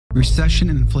Recession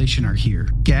and inflation are here.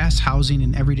 Gas, housing,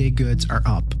 and everyday goods are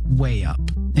up, way up.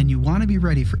 And you want to be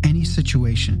ready for any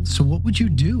situation. So what would you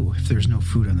do if there's no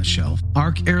food on the shelf?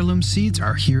 ARC Heirloom Seeds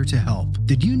are here to help.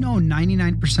 Did you know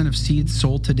 99% of seeds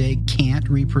sold today can't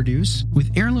reproduce?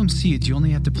 With Heirloom Seeds, you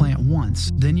only have to plant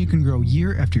once. Then you can grow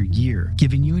year after year,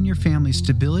 giving you and your family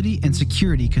stability and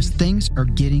security because things are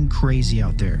getting crazy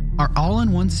out there. Our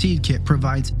all-in-one seed kit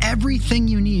provides everything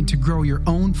you need to grow your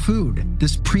own food.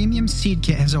 This premium seed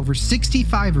kit has over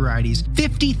 65 varieties,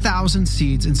 50,000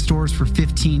 seeds in stores for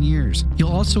 15 years.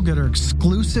 You'll also get our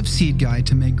exclusive seed guide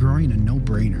to make growing a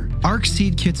no-brainer. ARC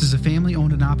Seed Kits is a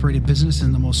family-owned and operated business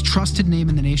and the most trusted name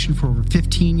in the nation for over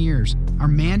 15 years. Our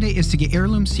mandate is to get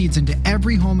heirloom seeds into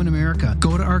every home in America.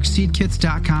 Go to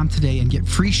arcseedkits.com today and get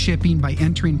free shipping by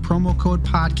entering promo code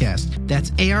podcast. That's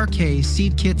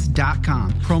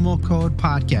ARKseedkits.com, promo code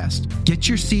podcast. Get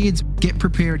your seeds, get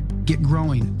prepared, get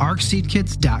growing.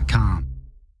 arcseedkits.com.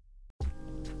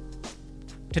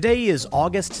 Today is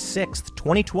August 6th,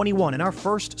 2021, and our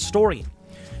first story.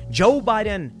 Joe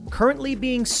Biden, currently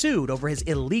being sued over his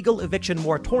illegal eviction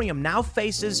moratorium, now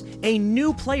faces a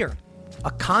new player.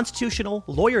 A constitutional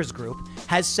lawyers group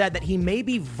has said that he may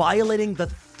be violating the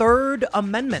Third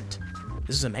Amendment.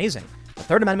 This is amazing. The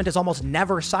Third Amendment is almost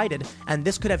never cited, and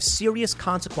this could have serious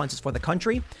consequences for the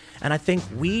country. And I think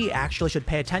we actually should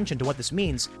pay attention to what this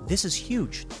means. This is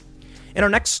huge. In our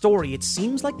next story, it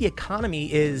seems like the economy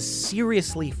is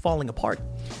seriously falling apart.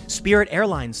 Spirit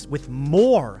Airlines with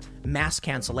more mass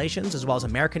cancellations, as well as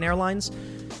American Airlines.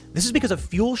 This is because of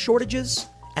fuel shortages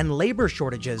and labor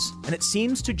shortages, and it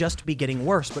seems to just be getting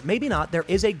worse. But maybe not. There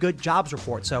is a good jobs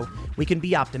report, so we can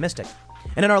be optimistic.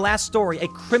 And in our last story, a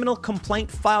criminal complaint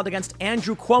filed against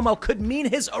Andrew Cuomo could mean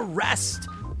his arrest.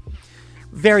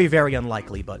 Very, very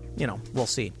unlikely, but, we'll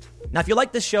see. Now, if you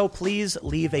like this show, please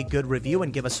leave a good review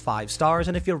and give us 5 stars.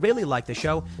 And if you really like the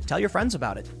show, tell your friends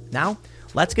about it. Now,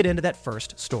 let's get into that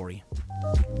first story.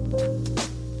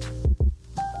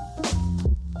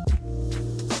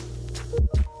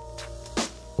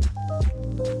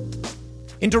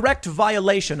 In direct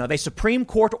violation of a Supreme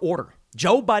Court order,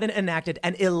 Joe Biden enacted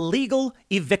an illegal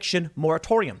eviction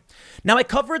moratorium. Now, I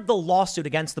covered the lawsuit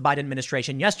against the Biden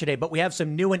administration yesterday, but we have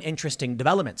some new and interesting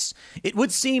developments. It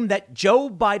would seem that Joe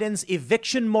Biden's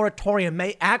eviction moratorium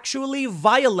may actually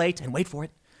violate, and wait for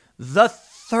it, the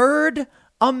Third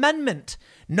Amendment.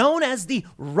 Known as the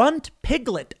runt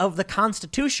piglet of the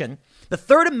Constitution, the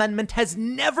Third Amendment has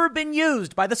never been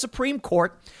used by the Supreme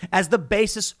Court as the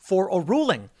basis for a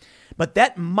ruling. But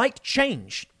that might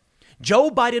change.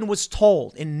 Joe Biden was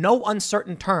told in no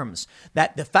uncertain terms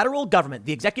that the federal government,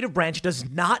 the executive branch, does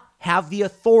not have the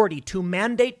authority to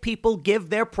mandate people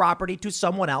give their property to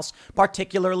someone else,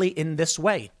 particularly in this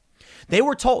way. They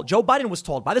were told, Joe Biden was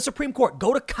told by the Supreme Court,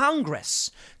 go to Congress.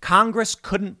 Congress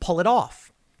couldn't pull it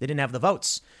off. They didn't have the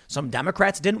votes. Some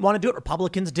Democrats didn't want to do it.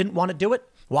 Republicans didn't want to do it.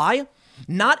 Why?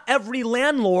 Not every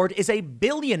landlord is a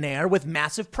billionaire with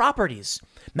massive properties.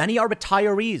 Many are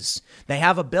retirees. They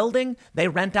have a building. They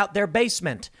rent out their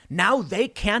basement. Now they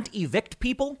can't evict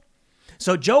people.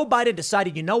 So Joe Biden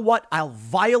decided, you know what? I'll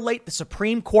violate the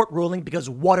Supreme Court ruling because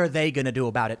what are they going to do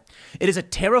about it? It is a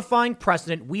terrifying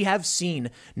precedent we have seen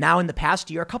now in the past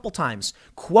year a couple times.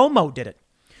 Cuomo did it.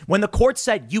 When the court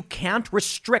said you can't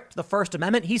restrict the First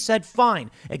Amendment, he said, fine,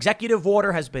 executive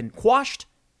order has been quashed.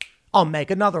 I'll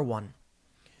make another one.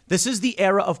 This is the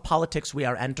era of politics we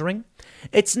are entering.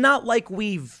 It's not like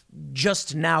we've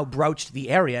just now broached the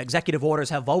area. Executive orders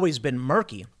have always been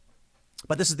murky.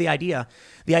 But this is the idea.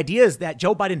 The idea is that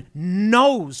Joe Biden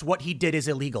knows what he did is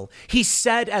illegal. He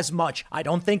said as much. I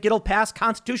don't think it'll pass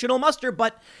constitutional muster,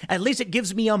 but at least it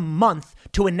gives me a month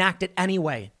to enact it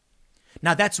anyway.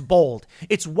 Now, that's bold.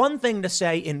 It's one thing to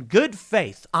say in good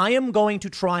faith, I am going to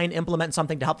try and implement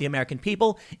something to help the American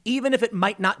people, even if it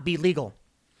might not be legal.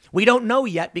 We don't know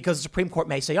yet because the Supreme Court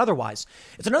may say otherwise.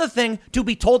 It's another thing to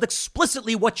be told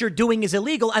explicitly what you're doing is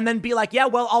illegal and then be like, yeah,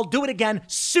 well, I'll do it again.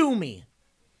 Sue me.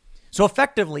 So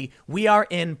effectively, we are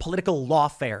in political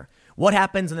lawfare. What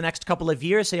happens in the next couple of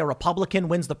years? Say a Republican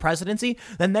wins the presidency,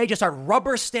 then they just start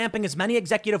rubber stamping as many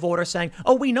executive orders saying,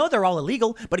 oh, we know they're all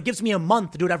illegal, but it gives me a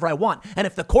month to do whatever I want. And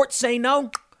if the courts say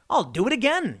no, I'll do it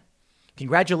again.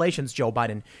 Congratulations, Joe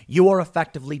Biden. You are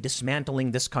effectively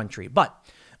dismantling this country. But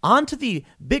on to the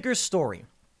bigger story.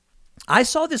 I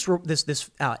saw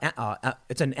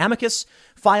it's an amicus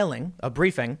filing, a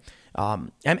briefing,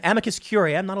 amicus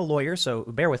curiae. I'm not a lawyer, so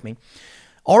bear with me.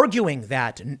 Arguing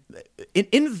that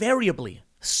invariably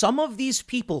some of these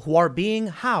people who are being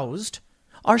housed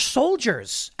are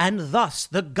soldiers, and thus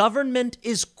the government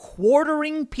is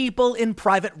quartering people in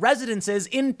private residences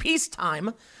in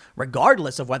peacetime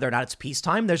regardless of whether or not it's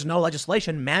peacetime. There's no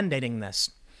legislation mandating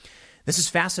this. This is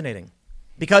fascinating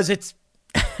because it's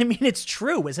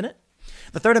true, isn't it?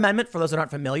 The Third Amendment, for those that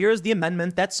aren't familiar, is the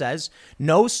amendment that says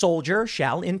no soldier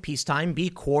shall in peacetime be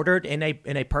quartered in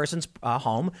a person's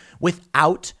home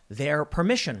without their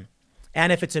permission.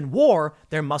 And if it's in war,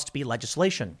 there must be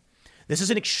legislation. This is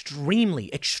an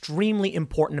extremely, extremely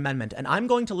important amendment. And I'm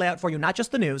going to lay out for you not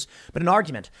just the news, but an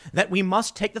argument that we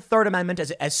must take the Third Amendment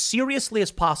as seriously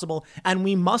as possible. And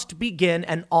we must begin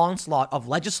an onslaught of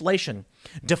legislation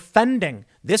defending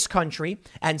this country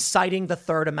and citing the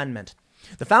Third Amendment.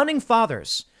 The Founding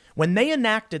Fathers, when they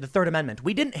enacted the Third Amendment,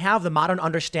 we didn't have the modern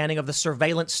understanding of the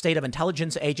surveillance state of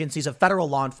intelligence agencies, of federal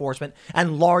law enforcement,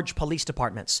 and large police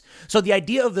departments. So the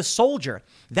idea of the soldier,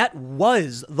 that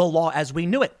was the law as we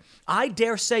knew it. I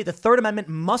dare say the Third Amendment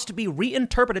must be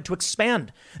reinterpreted to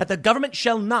expand that the government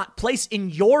shall not place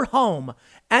in your home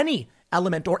any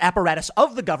element or apparatus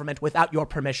of the government without your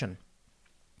permission.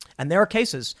 And there are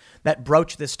cases that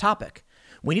broach this topic.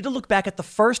 We need to look back at the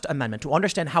First Amendment to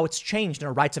understand how it's changed and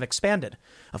our rights have expanded.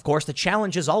 Of course, the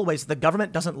challenge is always the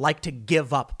government doesn't like to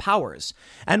give up powers.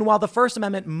 And while the First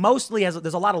Amendment mostly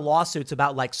there's a lot of lawsuits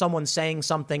about like someone saying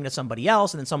something to somebody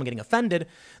else and then someone getting offended,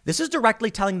 this is directly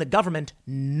telling the government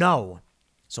no.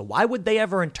 So why would they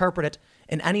ever interpret it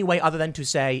in any way other than to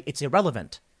say it's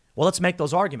irrelevant? Well, let's make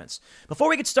those arguments. Before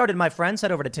we get started, my friends,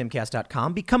 head over to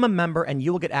timcast.com, become a member, and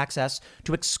you will get access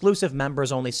to exclusive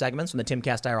members-only segments from the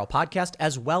Timcast IRL podcast,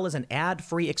 as well as an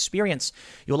ad-free experience.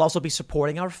 You'll also be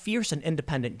supporting our fierce and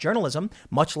independent journalism,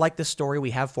 much like the story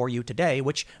we have for you today,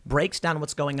 which breaks down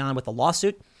what's going on with the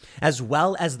lawsuit, as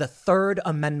well as the Third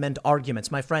Amendment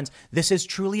arguments. My friends, this is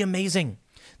truly amazing.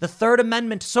 The Third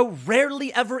Amendment, so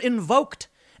rarely ever invoked.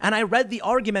 And I read the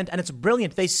argument, and it's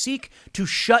brilliant. They seek to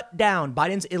shut down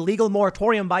Biden's illegal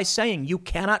moratorium by saying you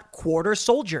cannot quarter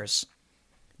soldiers.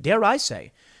 Dare I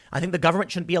say, I think the government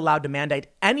shouldn't be allowed to mandate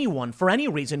anyone for any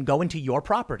reason go into your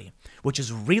property, which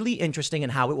is really interesting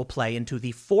in how it will play into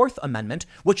the Fourth Amendment,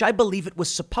 which I believe it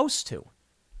was supposed to.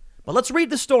 But let's read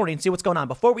the story and see what's going on.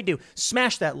 Before we do,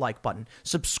 smash that like button,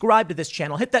 subscribe to this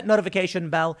channel, hit that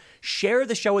notification bell, share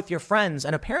the show with your friends,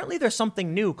 and apparently there's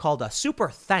something new called a super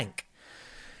thank.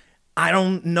 I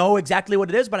don't know exactly what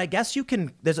it is, but I guess you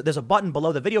can. There's a button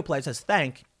below the video player that says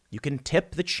thank. You can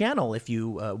tip the channel if you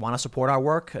want to support our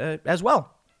work as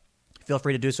well. Feel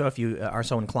free to do so if you are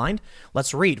so inclined.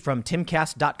 Let's read from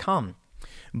timcast.com.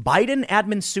 Biden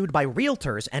admin sued by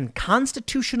realtors and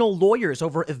constitutional lawyers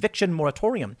over eviction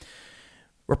moratorium.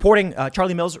 Reporting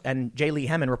Charlie Mills and J. Lee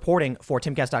Hemman reporting for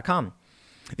timcast.com.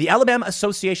 The Alabama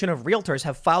Association of Realtors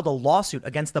have filed a lawsuit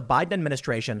against the Biden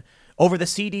administration over the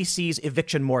CDC's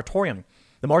eviction moratorium.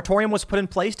 The moratorium was put in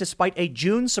place despite a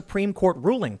June Supreme Court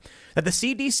ruling that the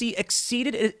CDC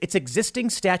exceeded its existing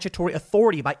statutory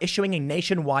authority by issuing a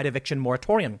nationwide eviction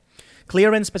moratorium.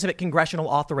 Clear and specific congressional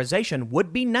authorization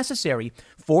would be necessary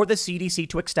for the CDC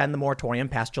to extend the moratorium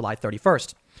past July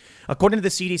 31st. According to the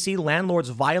CDC, landlords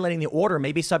violating the order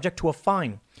may be subject to a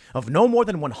fine of no more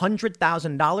than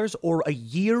 $100,000 or a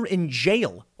year in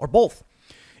jail, or both,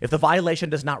 if the violation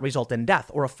does not result in death,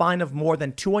 or a fine of more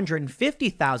than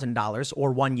 $250,000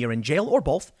 or 1 year in jail, or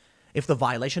both, if the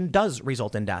violation does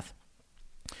result in death.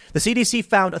 The CDC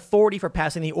found authority for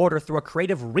passing the order through a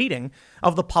creative reading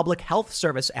of the Public Health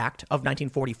Service Act of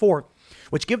 1944,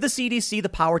 which give the CDC the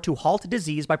power to halt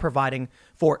disease by providing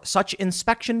for such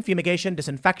inspection, fumigation,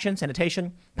 disinfection,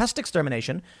 sanitation, pest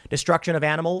extermination, destruction of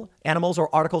animals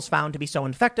or articles found to be so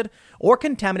infected or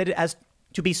contaminated as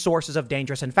to be sources of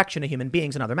dangerous infection to human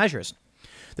beings, and other measures.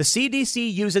 The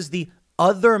CDC uses the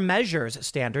other measures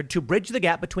standard to bridge the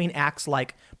gap between acts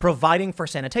like providing for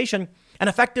sanitation and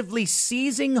effectively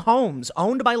seizing homes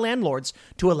owned by landlords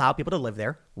to allow people to live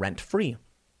there rent-free.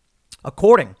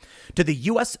 According to the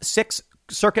U.S. Sixth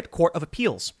Circuit Court of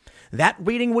Appeals, that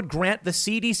reading would grant the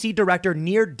CDC director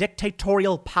near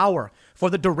dictatorial power for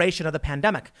the duration of the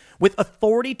pandemic, with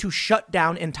authority to shut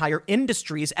down entire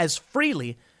industries as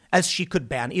freely as she could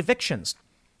ban evictions.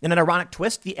 In an ironic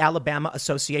twist, the Alabama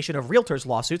Association of Realtors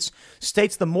lawsuits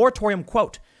states the moratorium,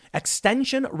 quote,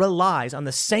 extension relies on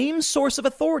the same source of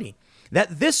authority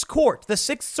that this court, the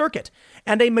Sixth Circuit,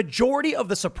 and a majority of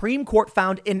the Supreme Court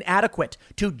found inadequate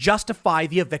to justify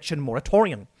the eviction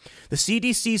moratorium. The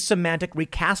CDC's semantic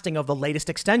recasting of the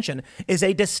latest extension is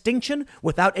a distinction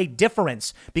without a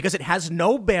difference because it has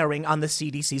no bearing on the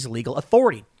CDC's legal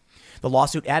authority. The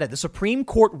lawsuit added the Supreme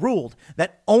Court ruled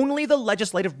that only the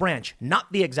legislative branch,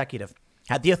 not the executive,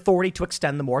 had the authority to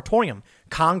extend the moratorium.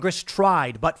 Congress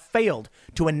tried but failed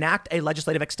to enact a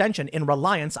legislative extension in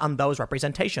reliance on those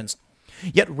representations.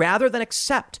 Yet rather than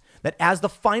accept that as the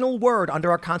final word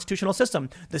under our constitutional system,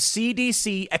 the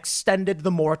CDC extended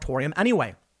the moratorium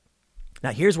anyway.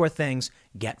 Now, here's where things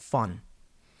get fun.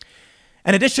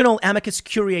 An additional amicus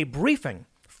curiae briefing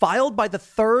filed by the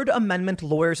Third Amendment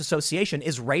Lawyers Association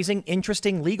is raising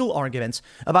interesting legal arguments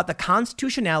about the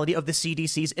constitutionality of the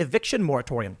CDC's eviction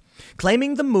moratorium,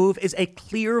 claiming the move is a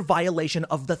clear violation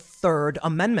of the Third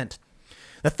Amendment.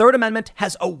 The Third Amendment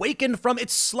has awakened from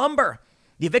its slumber.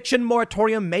 The eviction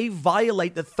moratorium may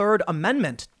violate the Third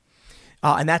Amendment.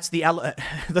 And that's the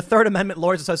Third Amendment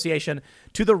Lawyers Association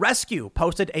to the rescue,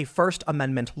 posted a First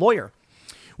Amendment lawyer.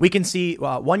 We can see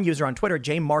one user on Twitter,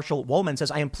 J. Marshall Woolman,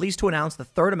 says, I am pleased to announce the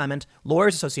Third Amendment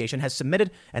Lawyers Association has submitted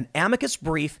an amicus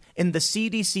brief in the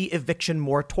CDC eviction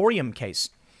moratorium case.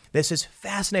 This is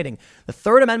fascinating. The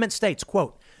Third Amendment states,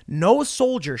 quote, no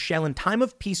soldier shall in time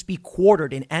of peace be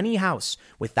quartered in any house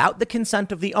without the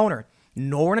consent of the owner,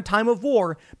 nor in a time of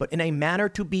war, but in a manner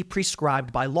to be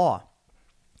prescribed by law.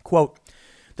 Quote,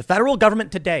 the federal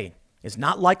government today is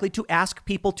not likely to ask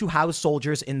people to house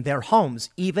soldiers in their homes,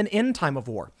 even in time of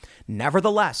war.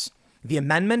 Nevertheless, the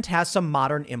amendment has some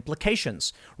modern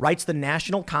implications, writes the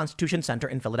National Constitution Center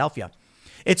in Philadelphia.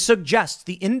 It suggests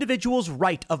the individual's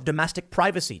right of domestic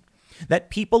privacy, that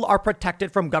people are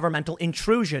protected from governmental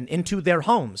intrusion into their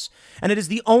homes. And it is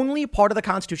the only part of the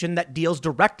Constitution that deals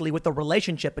directly with the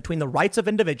relationship between the rights of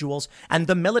individuals and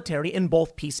the military in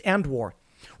both peace and war.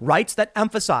 Rights that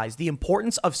emphasize the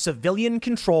importance of civilian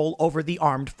control over the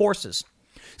armed forces.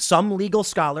 Some legal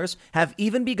scholars have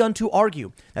even begun to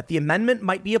argue that the amendment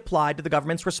might be applied to the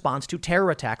government's response to terror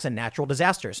attacks and natural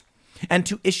disasters, and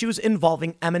to issues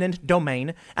involving eminent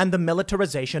domain and the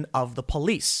militarization of the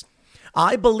police.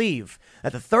 I believe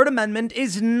that the Third Amendment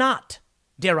is not,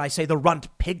 dare I say, the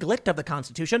runt piglet of the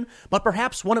Constitution, but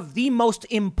perhaps one of the most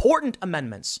important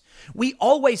amendments. We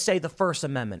always say the First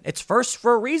Amendment. It's first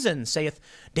for a reason, saith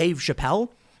Dave Chappelle.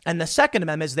 And the Second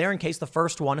Amendment is there in case the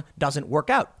first one doesn't work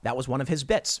out. That was one of his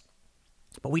bits.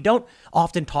 But we don't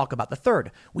often talk about the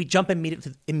third. We jump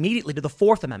immediately to the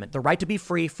Fourth Amendment, the right to be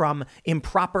free from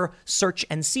improper search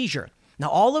and seizure. Now,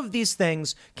 all of these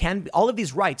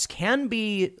rights can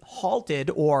be halted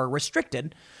or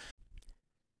restricted.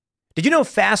 Did you know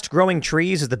Fast Growing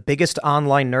Trees is the biggest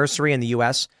online nursery in the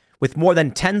U.S. with more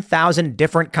than 10,000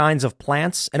 different kinds of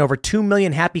plants and over 2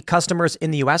 million happy customers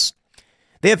in the U.S.?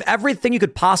 They have everything you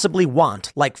could possibly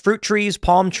want, like fruit trees,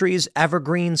 palm trees,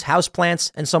 evergreens,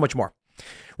 houseplants, and so much more.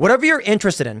 Whatever you're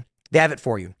interested in, they have it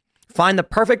for you. Find the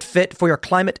perfect fit for your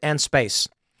climate and space.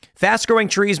 Fast Growing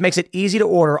Trees makes it easy to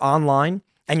order online,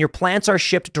 and your plants are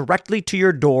shipped directly to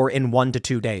your door in 1 to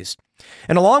 2 days.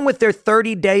 And along with their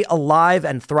 30-day Alive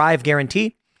and Thrive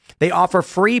guarantee, they offer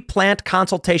free plant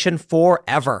consultation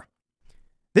forever.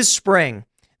 This spring,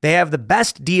 they have the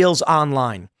best deals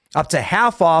online, up to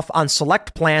half off on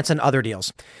select plants and other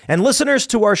deals. And listeners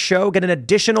to our show get an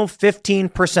additional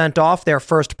 15% off their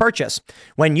first purchase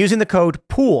when using the code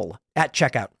POOL at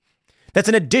checkout. That's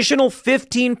an additional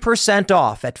 15%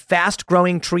 off at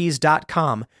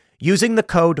fastgrowingtrees.com using the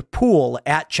code POOL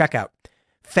at checkout.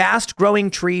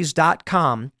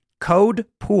 Fastgrowingtrees.com, code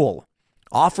POOL.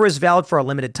 Offer is valid for a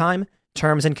limited time.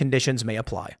 Terms and conditions may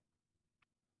apply.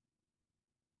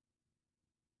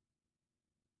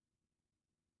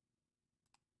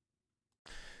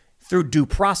 Through due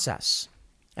process.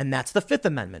 And that's the Fifth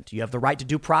Amendment. You have the right to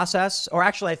due process, or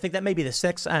actually, I think that may be the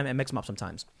Sixth. I mix them up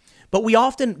sometimes. But we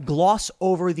often gloss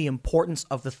over the importance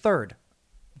of the Third.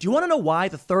 Do you want to know why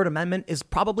the Third Amendment is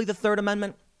probably the Third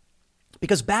Amendment?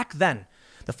 Because back then,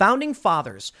 the Founding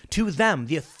Fathers, to them,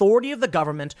 the authority of the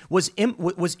government was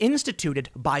instituted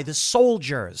by the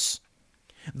soldiers.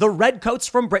 The redcoats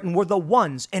from Britain were the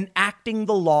ones enacting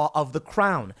the law of the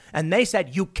crown. And they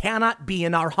said, you cannot be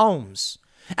in our homes,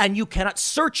 and you cannot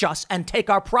search us and take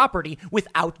our property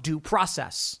without due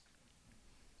process.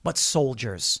 But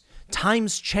soldiers,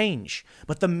 times change,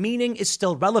 but the meaning is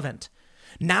still relevant.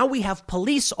 Now we have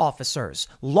police officers,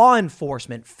 law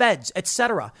enforcement, feds,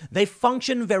 etc. They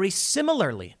function very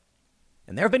similarly.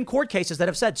 And there have been court cases that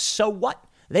have said, so what?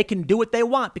 They can do what they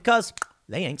want because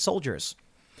they ain't soldiers.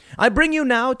 I bring you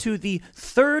now to the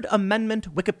Third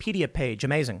Amendment Wikipedia page.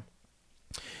 Amazing.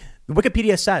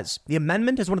 Wikipedia says the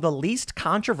amendment is one of the least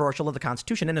controversial of the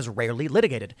Constitution and is rarely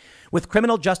litigated, with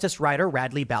criminal justice writer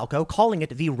Radley Balko calling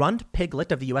it the runt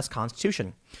piglet of the U.S.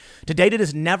 Constitution. To date, it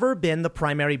has never been the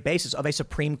primary basis of a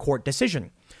Supreme Court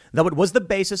decision, though it was the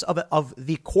basis of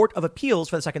the Court of Appeals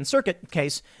for the Second Circuit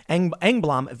case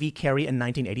Engblom v. Kerry in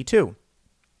 1982.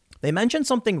 They mentioned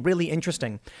something really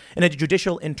interesting in a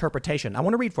judicial interpretation. I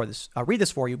want to read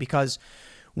this for you because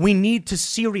we need to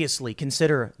seriously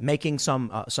consider making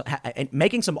some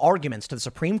arguments to the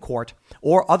Supreme Court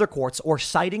or other courts, or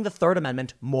citing the Third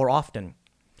Amendment more often.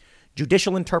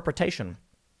 Judicial interpretation.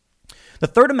 The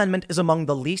Third Amendment is among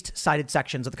the least cited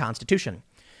sections of the Constitution.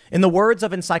 In the words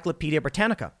of Encyclopedia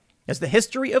Britannica, as the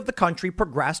history of the country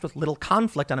progressed with little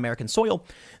conflict on American soil,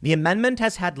 the amendment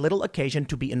has had little occasion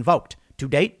to be invoked. To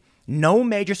date, no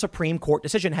major Supreme Court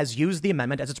decision has used the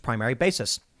amendment as its primary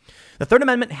basis. The Third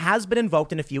Amendment has been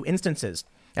invoked in a few instances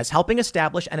as helping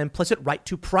establish an implicit right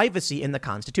to privacy in the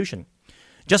Constitution.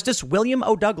 Justice William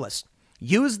O. Douglas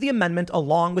used the amendment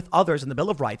along with others in the Bill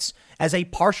of Rights as a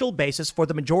partial basis for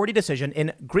the majority decision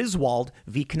in Griswold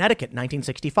v. Connecticut,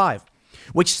 1965,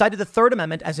 which cited the Third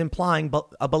Amendment as implying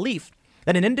a belief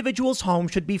that an individual's home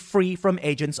should be free from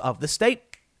agents of the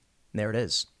state. There it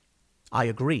is. I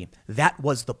agree. That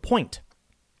was the point.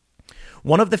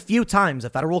 One of the few times a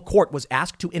federal court was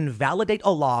asked to invalidate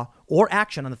a law or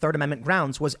action on the Third Amendment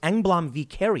grounds was Engblom v.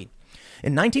 Carey.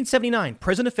 In 1979,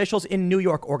 prison officials in New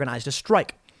York organized a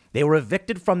strike. They were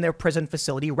evicted from their prison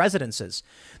facility residences.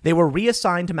 They were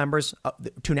reassigned to members of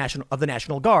the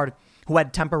National Guard who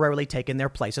had temporarily taken their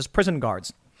place as prison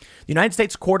guards. The United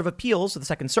States Court of Appeals of the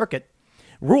Second Circuit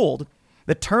ruled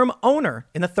the term owner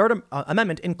in the Third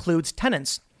Amendment includes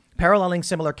tenants, paralleling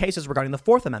similar cases regarding the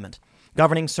Fourth Amendment,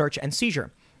 governing search and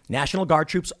seizure. National Guard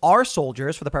troops are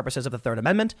soldiers for the purposes of the Third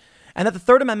Amendment, and that the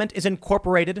Third Amendment is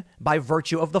incorporated by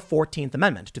virtue of the 14th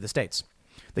Amendment to the states.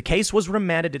 The case was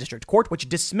remanded to district court, which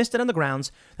dismissed it on the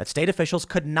grounds that state officials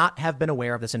could not have been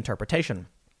aware of this interpretation.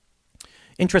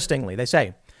 Interestingly, they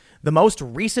say, the most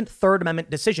recent Third Amendment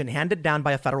decision handed down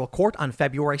by a federal court on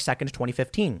February 2nd,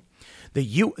 2015. The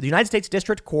United States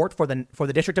District Court for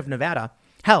the District of Nevada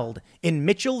held in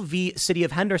Mitchell v. City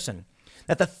of Henderson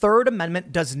that the Third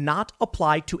Amendment does not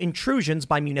apply to intrusions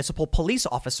by municipal police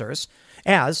officers,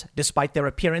 as, despite their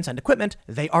appearance and equipment,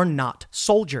 they are not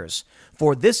soldiers.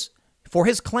 For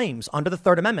his claims under the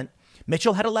Third Amendment,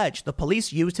 Mitchell had alleged the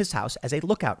police used his house as a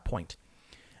lookout point.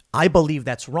 I believe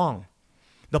that's wrong.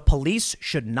 The police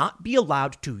should not be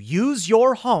allowed to use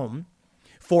your home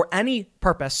for any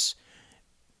purpose.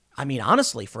 I mean,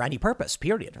 honestly, for any purpose,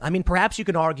 period. I mean, perhaps you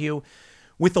can argue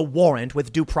with a warrant,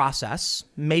 with due process.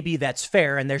 Maybe that's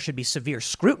fair and there should be severe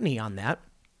scrutiny on that.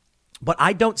 But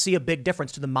I don't see a big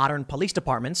difference to the modern police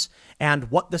departments and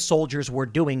what the soldiers were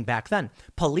doing back then.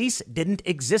 Police didn't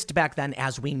exist back then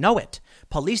as we know it.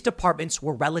 Police departments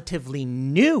were relatively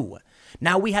new.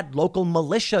 Now we had local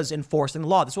militias enforcing the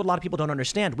law. This is what a lot of people don't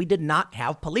understand. We did not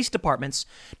have police departments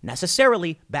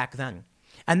necessarily back then.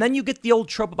 And then you get the old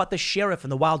trope about the sheriff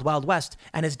in the Wild Wild West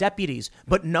and his deputies,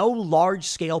 but no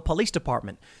large-scale police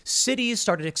department. Cities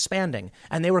started expanding,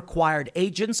 and they required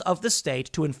agents of the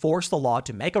state to enforce the law,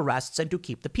 to make arrests, and to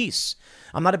keep the peace.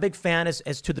 I'm not a big fan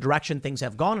as to the direction things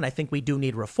have gone, and I think we do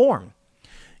need reform.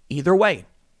 Either way,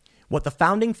 what the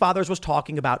Founding Fathers were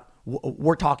talking about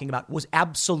was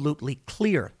absolutely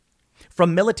clear.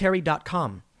 From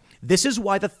military.com, this is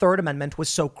why the Third Amendment was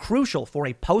so crucial for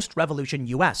a post-revolution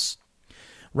U.S.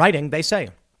 Writing, they say,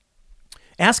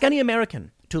 ask any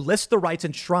American to list the rights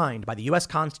enshrined by the U.S.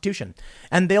 Constitution,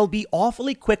 and they'll be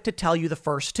awfully quick to tell you the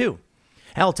first two.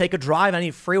 Hell, take a drive on any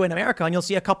freeway in America and you'll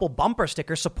see a couple bumper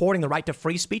stickers supporting the right to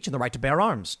free speech and the right to bear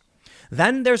arms.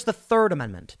 Then there's the Third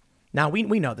Amendment. Now, we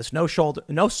know this. No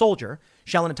soldier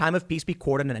shall in a time of peace be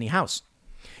quartered in any house.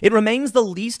 It remains the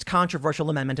least controversial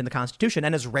amendment in the Constitution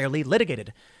and is rarely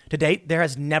litigated. To date, there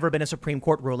has never been a Supreme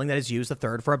Court ruling that has used the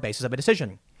third for a basis of a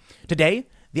decision. Today,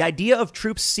 the idea of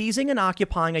troops seizing and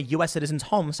occupying a U.S. citizen's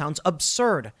home sounds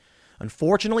absurd.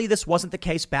 Unfortunately, this wasn't the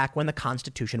case back when the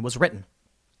Constitution was written.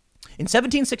 In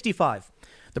 1765,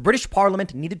 the British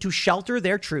Parliament needed to shelter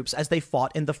their troops as they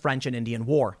fought in the French and Indian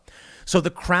War. So the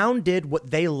Crown did what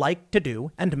they liked to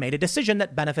do and made a decision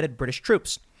that benefited British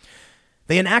troops.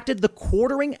 They enacted the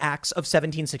Quartering Acts of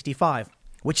 1765,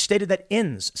 which stated that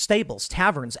inns, stables,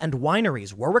 taverns, and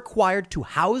wineries were required to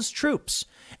house troops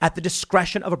at the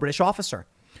discretion of a British officer.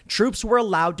 Troops were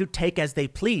allowed to take as they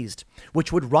pleased,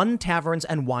 which would run taverns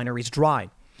and wineries dry.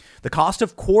 The cost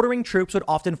of quartering troops would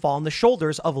often fall on the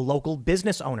shoulders of local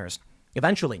business owners.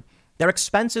 Eventually, their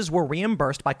expenses were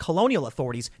reimbursed by colonial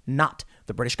authorities, not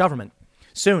the British government.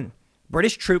 Soon,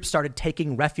 British troops started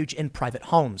taking refuge in private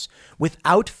homes.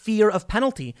 Without fear of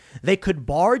penalty, they could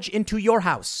barge into your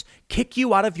house, kick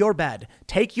you out of your bed,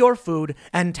 take your food,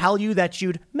 and tell you that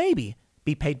you'd maybe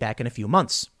be paid back in a few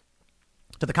months.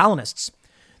 To the colonists,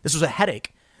 this was a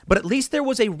headache, but at least there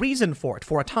was a reason for it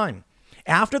for a time.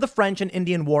 After the French and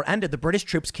Indian War ended, the British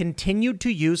troops continued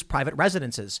to use private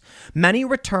residences. Many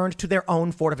returned to their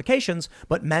own fortifications,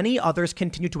 but many others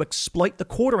continued to exploit the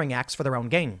Quartering Acts for their own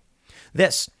gain.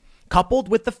 This, coupled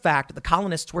with the fact that the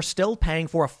colonists were still paying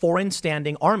for a foreign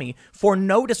standing army for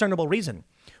no discernible reason,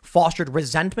 fostered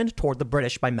resentment toward the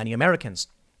British by many Americans.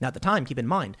 Now, at the time, keep in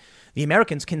mind, the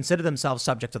Americans considered themselves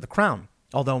subjects of the crown,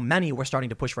 although many were starting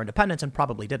to push for independence and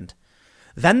probably didn't.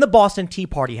 Then the Boston Tea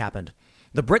Party happened.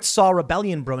 The Brits saw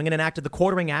rebellion brewing and enacted the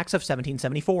Quartering Acts of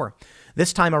 1774.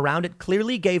 This time around, it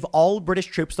clearly gave all British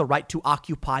troops the right to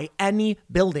occupy any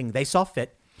building they saw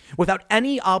fit without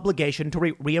any obligation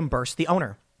to reimburse the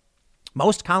owner.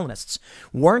 Most colonists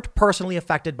weren't personally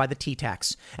affected by the tea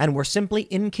tax and were simply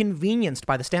inconvenienced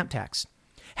by the stamp tax.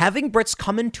 Having Brits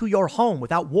come into your home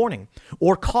without warning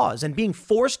or cause and being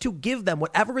forced to give them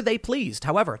whatever they pleased,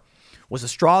 however, was a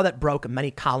straw that broke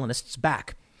many colonists'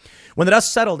 back. When the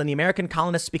dust settled and the American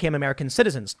colonists became American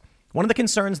citizens, one of the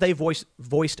concerns they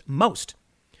voiced most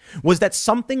was that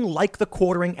something like the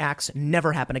Quartering Acts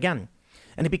never happen again.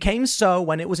 And it became so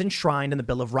when it was enshrined in the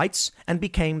Bill of Rights and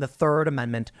became the Third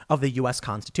Amendment of the U.S.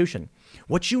 Constitution.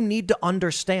 What you need to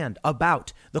understand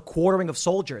about the quartering of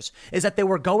soldiers is that they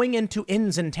were going into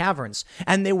inns and taverns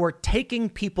and they were taking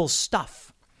people's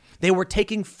stuff. They were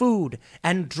taking food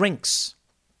and drinks.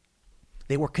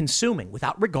 They were consuming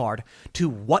without regard to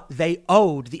what they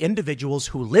owed the individuals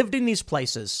who lived in these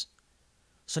places.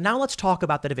 So now let's talk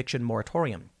about that eviction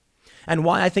moratorium and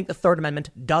why I think the Third Amendment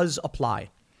does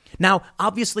apply. Now,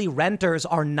 obviously, renters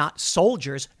are not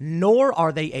soldiers, nor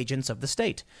are they agents of the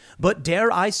state. But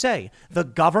dare I say, the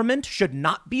government should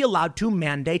not be allowed to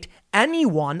mandate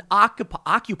anyone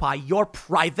occupy your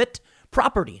private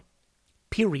property,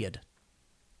 period.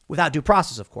 Without due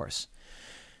process, of course.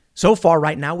 So far,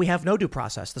 right now, we have no due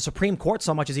process. The Supreme Court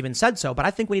so much has even said so, but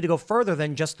I think we need to go further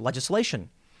than just legislation.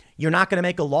 You're not going to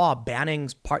make a law banning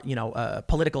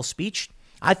political speech.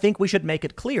 I think we should make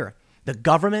it clear. The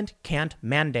government can't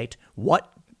mandate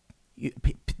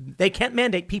they can't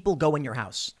mandate people go in your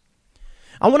house.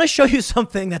 I want to show you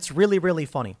something that's really, really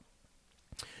funny.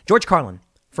 George Carlin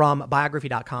from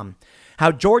biography.com,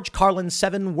 how George Carlin's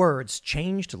 7 words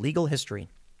changed legal history.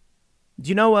 Do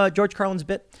you know George Carlin's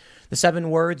bit? The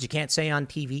 7 words you can't say on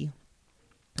TV.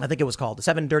 I think it was called the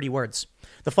 7 dirty words.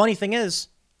 The funny thing is,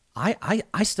 I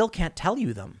still can't tell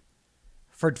you them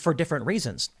for different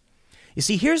reasons. You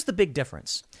see, here's the big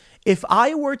difference. If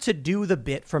I were to do the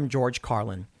bit from George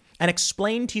Carlin and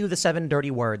explain to you the 7 dirty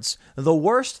words, the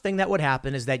worst thing that would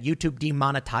happen is that YouTube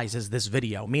demonetizes this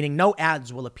video, meaning no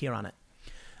ads will appear on it.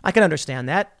 I can understand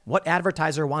that. What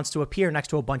advertiser wants to appear next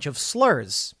to a bunch of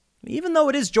slurs? Even though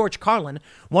it is George Carlin,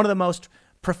 one of the most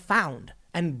profound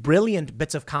and brilliant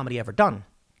bits of comedy ever done.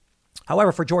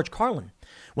 However, for George Carlin,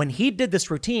 when he did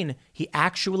this routine, he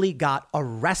actually got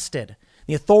arrested.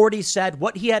 The authorities said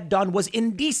what he had done was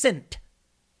indecent.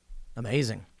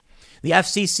 Amazing. The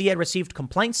FCC had received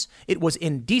complaints. It was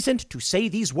indecent to say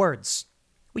these words.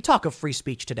 We talk of free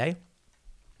speech today.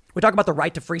 We talk about the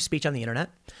right to free speech on the internet.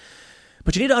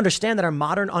 But you need to understand that our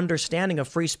modern understanding of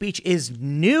free speech is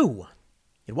new.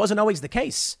 It wasn't always the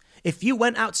case. If you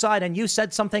went outside and you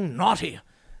said something naughty,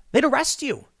 they'd arrest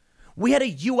you. We had a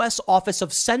U.S. Office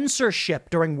of Censorship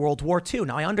during World War II.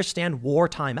 Now, I understand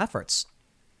wartime efforts.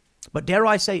 But dare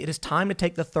I say, it is time to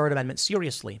take the Third Amendment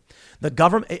seriously. The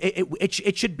government,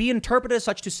 it should be interpreted as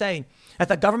such to say that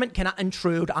the government cannot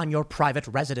intrude on your private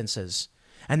residences.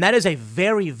 And that is a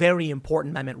very, very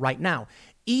important amendment right now,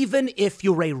 even if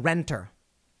you're a renter.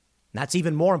 That's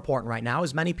even more important right now,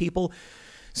 as many people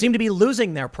seem to be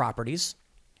losing their properties.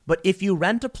 But if you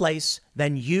rent a place,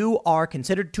 then you are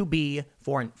considered to be,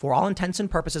 for all intents and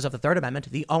purposes of the Third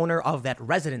Amendment, the owner of that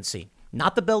residency.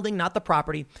 Not the building, not the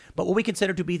property, but what we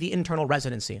consider to be the internal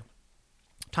residency.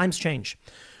 Times change.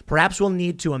 Perhaps we'll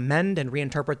need to amend and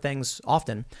reinterpret things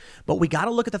often, but we got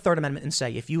to look at the Third Amendment and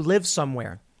say, if you live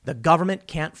somewhere, the government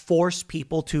can't force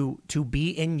people to be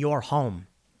in your home.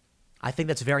 I think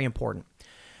that's very important.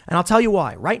 And I'll tell you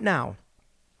why. Right now,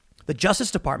 the Justice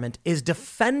Department is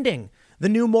defending the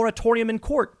new moratorium in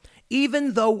court,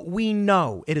 even though we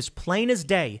know it is plain as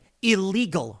day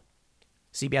illegal.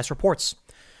 CBS reports.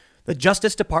 The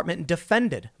Justice Department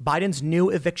defended Biden's new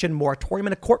eviction moratorium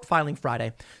in a court filing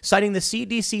Friday, citing the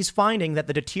CDC's finding that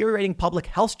the deteriorating public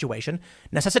health situation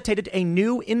necessitated a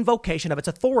new invocation of its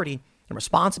authority and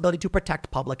responsibility to protect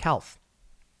public health.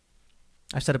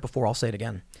 I've said it before, I'll say it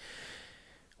again.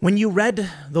 When you read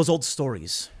those old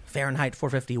stories, Fahrenheit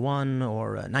 451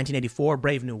 or 1984,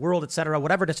 Brave New World, etc.,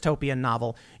 whatever dystopian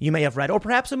novel you may have read, or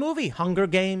perhaps a movie, Hunger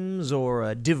Games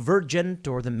or Divergent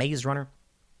or The Maze Runner,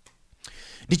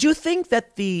 did you think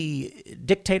that the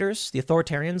dictators, the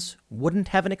authoritarians, wouldn't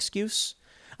have an excuse?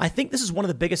 I think this is one of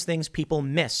the biggest things people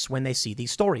miss when they see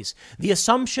these stories. The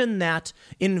assumption that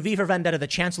in V for Vendetta, the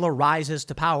chancellor rises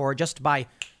to power just by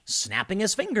snapping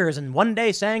his fingers and one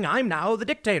day saying, I'm now the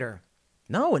dictator.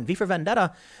 No, in V for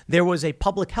Vendetta, there was a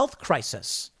public health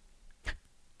crisis.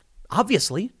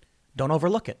 Obviously, don't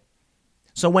overlook it.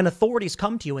 So when authorities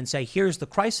come to you and say, here's the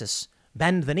crisis,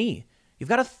 bend the knee, you've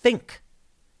got to think,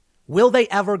 will they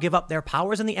ever give up their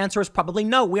powers? And the answer is probably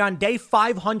no. We're on day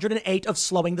 508 of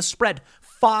slowing the spread.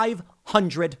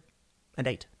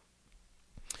 508.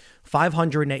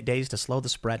 508 days to slow the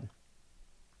spread.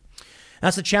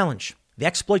 That's the challenge, the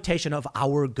exploitation of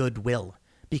our goodwill,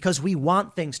 because we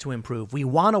want things to improve. We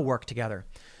want to work together.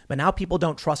 But now people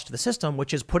don't trust the system,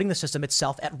 which is putting the system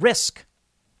itself at risk.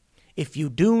 If you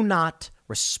do not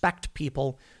respect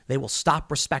people, they will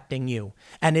stop respecting you.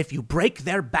 And if you break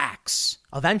their backs,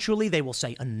 eventually they will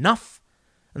say enough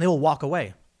and they will walk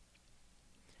away.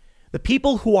 The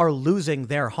people who are losing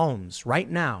their homes right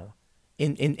now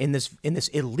in this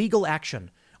illegal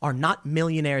action are not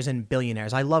millionaires and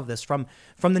billionaires. I love this. From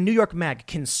the New York Mag,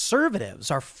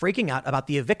 conservatives are freaking out about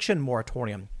the eviction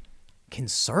moratorium.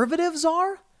 Conservatives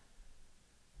are?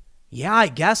 Yeah, I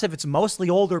guess if it's mostly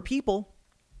older people.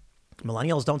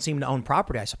 Millennials don't seem to own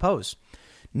property, I suppose.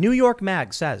 New York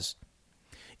Mag says,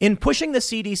 in pushing the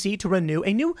CDC to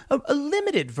renew a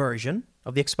limited version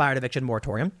of the expired eviction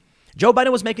moratorium, Joe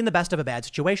Biden was making the best of a bad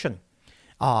situation.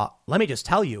 Let me just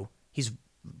tell you, he's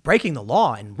breaking the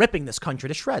law and ripping this country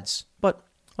to shreds. But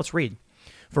let's read.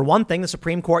 For one thing, the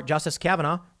Supreme Court Justice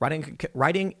Kavanaugh,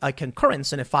 writing a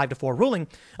concurrence in a 5-4 ruling,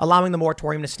 allowing the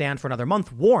moratorium to stand for another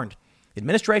month, warned the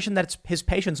administration that his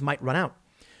patience might run out.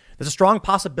 There's a strong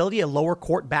possibility a lower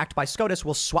court backed by SCOTUS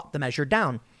will swap the measure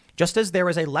down, just as there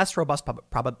is a less robust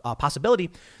possibility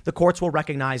the courts will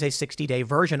recognize a 60-day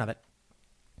version of it.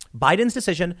 Biden's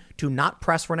decision to not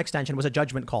press for an extension was a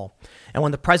judgment call. And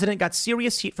when the president got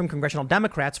serious heat from congressional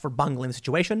Democrats for bungling the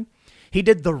situation, he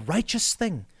did the righteous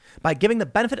thing by giving the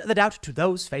benefit of the doubt to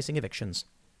those facing evictions.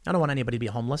 I don't want anybody to be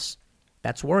homeless.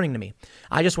 That's worrying to me.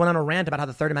 I just went on a rant about how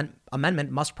the Third Amendment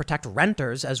must protect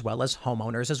renters as well as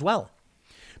homeowners as well.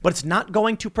 But it's not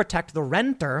going to protect the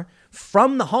renter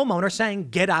from the homeowner saying,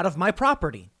 get out of my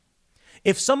property.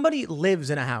 If somebody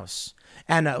lives in a house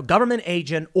and a government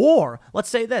agent, or let's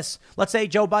say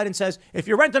Joe Biden says, if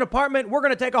you rent an apartment, we're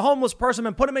going to take a homeless person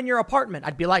and put him in your apartment.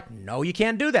 I'd be like, no, you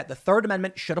can't do that. The Third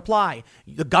Amendment should apply.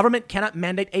 The government cannot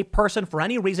mandate a person for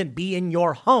any reason be in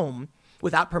your home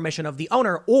without permission of the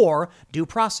owner or due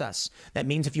process. That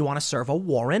means if you want to serve a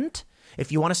warrant,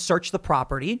 if you want to search the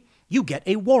property, you get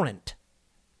a warrant.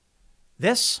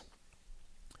 This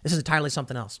is entirely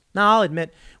something else. Now, I'll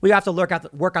admit we have to work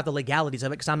out the legalities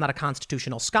of it because I'm not a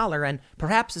constitutional scholar. And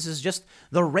perhaps this is just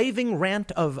the raving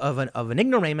rant of an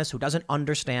ignoramus who doesn't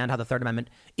understand how the Third Amendment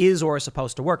is or is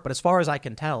supposed to work. But as far as I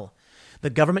can tell,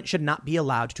 the government should not be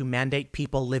allowed to mandate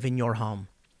people live in your home.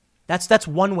 That's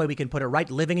one way we can put it, right?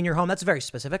 Living in your home. That's very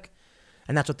specific.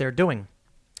 And that's what they're doing.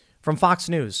 From Fox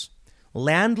News.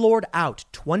 Landlord out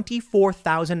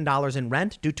 $24,000 in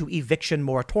rent due to eviction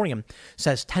moratorium,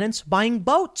 says tenants buying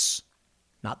boats.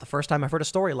 Not the first time I've heard a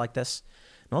story like this.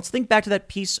 Now let's think back to that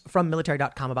piece from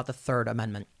military.com about the Third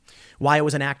Amendment, why it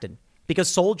was enacted. Because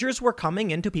soldiers were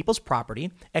coming into people's property,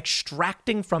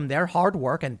 extracting from their hard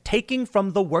work and taking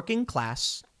from the working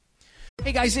class.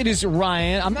 Hey guys, it is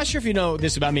Ryan. I'm not sure if you know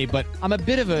this about me, but I'm a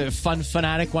bit of a fun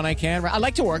fanatic when I can. I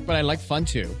like to work, but I like fun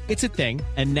too. It's a thing.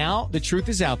 And now the truth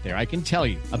is out there. I can tell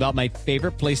you about my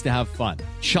favorite place to have fun.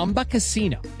 Chumba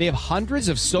Casino. They have hundreds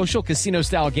of social casino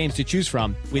style games to choose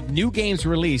from with new games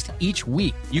released each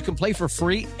week. You can play for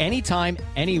free anytime,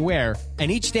 anywhere. And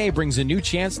each day brings a new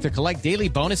chance to collect daily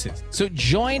bonuses. So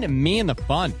join me in the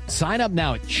fun. Sign up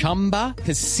now at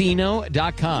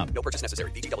ChumbaCasino.com. No purchase necessary.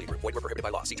 VGW Group. Void where prohibited by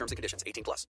law. See terms and conditions.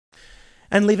 18+.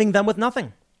 And leaving them with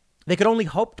nothing. They could only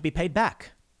hope to be paid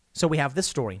back. So we have this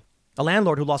story. A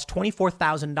landlord who lost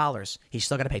 $24,000. He's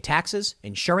still got to pay taxes,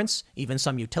 insurance, even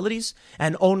some utilities,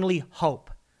 and only hope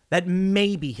that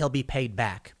maybe he'll be paid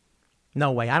back.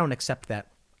 No way. I don't accept that.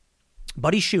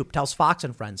 Buddy Shoop tells Fox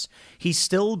and Friends he's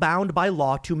still bound by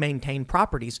law to maintain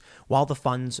properties while the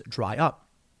funds dry up.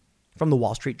 From the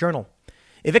Wall Street Journal.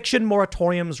 Eviction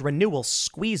moratorium's renewal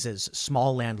squeezes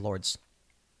small landlords.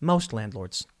 Most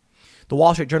landlords. The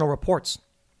Wall Street Journal reports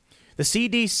the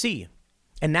CDC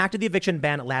enacted the eviction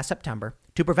ban last September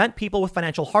to prevent people with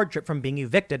financial hardship from being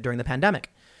evicted during the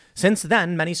pandemic. Since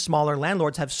then, many smaller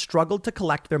landlords have struggled to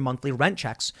collect their monthly rent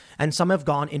checks, and some have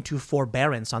gone into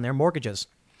forbearance on their mortgages.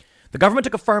 The government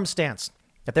took a firm stance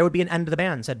that there would be an end to the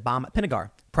ban, said Bam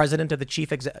Pinagar, president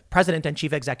and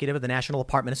chief executive of the National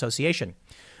Apartment Association,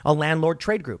 a landlord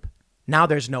trade group. Now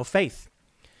there's no faith.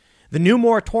 The new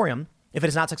moratorium, if it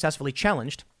is not successfully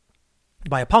challenged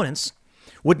by opponents,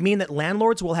 would mean that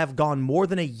landlords will have gone more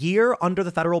than a year under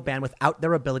the federal ban without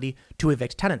their ability to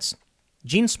evict tenants.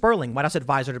 Gene Sperling, White House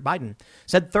advisor to Biden,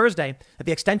 said Thursday that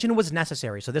the extension was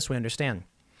necessary, so this we understand.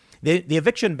 The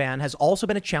eviction ban has also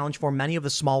been a challenge for many of the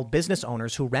small business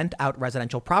owners who rent out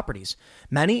residential properties.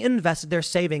 Many invested their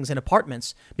savings in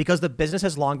apartments because the business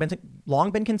has long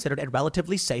been considered a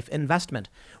relatively safe investment,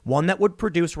 one that would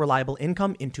produce reliable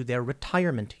income into their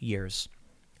retirement years.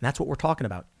 And that's what we're talking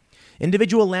about.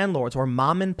 Individual landlords or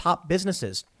mom and pop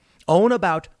businesses own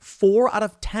about 4 out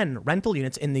of 10 rental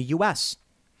units in the U.S.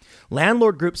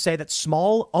 Landlord groups say that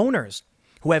small owners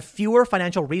who have fewer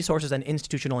financial resources than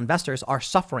institutional investors are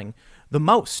suffering the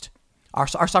most, are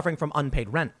suffering from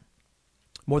unpaid rent.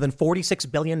 More than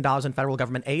 $46 billion in federal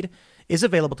government aid is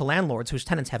available to landlords whose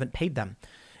tenants haven't paid them.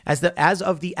 As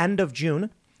of the end of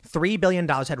June, $3 billion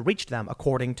had reached them,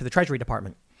 according to the Treasury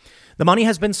Department. The money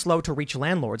has been slow to reach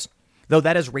landlords, though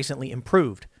that has recently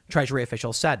improved, Treasury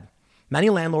officials said. Many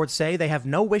landlords say they have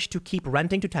no wish to keep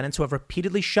renting to tenants who have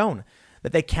repeatedly shown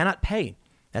that they cannot pay.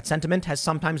 That sentiment has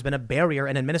sometimes been a barrier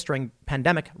in administering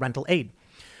pandemic rental aid.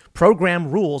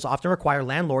 Program rules often require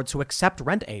landlords who accept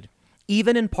rent aid,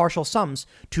 even in partial sums,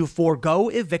 to forego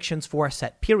evictions for a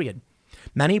set period.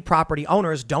 Many property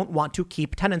owners don't want to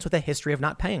keep tenants with a history of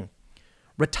not paying.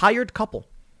 Retired couple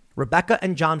Rebecca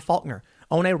and John Faulkner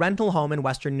own a rental home in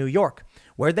Western New York,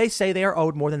 where they say they are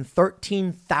owed more than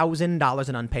 $13,000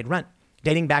 in unpaid rent,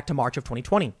 dating back to March of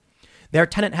 2020. Their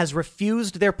tenant has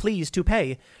refused their pleas to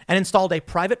pay and installed a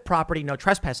private property no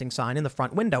trespassing sign in the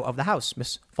front window of the house,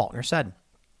 Ms. Faulkner said.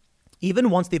 Even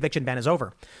once the eviction ban is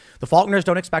over, the Faulkners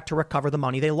don't expect to recover the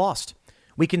money they lost.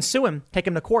 We can sue him, take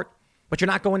him to court, but you're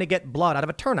not going to get blood out of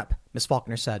a turnip, Ms.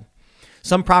 Faulkner said.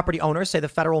 Some property owners say the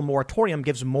federal moratorium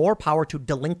gives more power to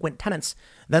delinquent tenants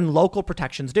than local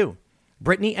protections do.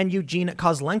 Brittany and Eugene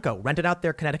Kozlenko rented out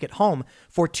their Connecticut home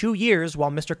for 2 years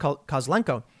while Mr.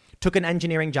 Kozlenko took an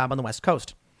engineering job on the West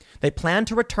Coast. They plan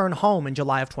to return home in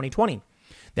July of 2020.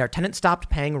 Their tenant stopped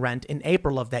paying rent in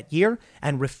April of that year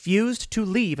and refused to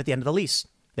leave at the end of the lease,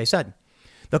 they said.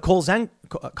 The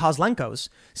Kozlenkos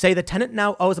say the tenant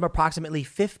now owes them approximately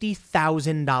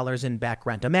 $50,000 in back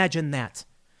rent. Imagine that.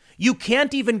 You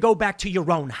can't even go back to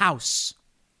your own house.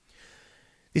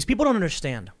 These people don't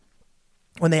understand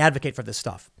when they advocate for this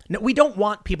stuff. No, we don't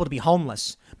want people to be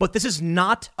homeless, but this is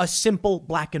not a simple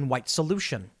black and white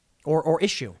solution or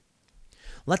issue.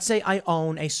 Let's say I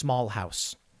own a small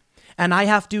house and I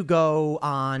have to go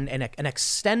on an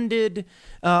extended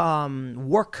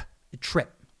work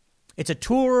trip. It's a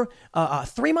tour, a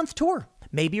 3-month tour.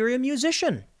 Maybe you're a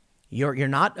musician. You're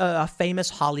not a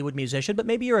famous Hollywood musician, but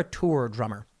maybe you're a tour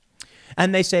drummer.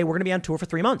 And they say, we're going to be on tour for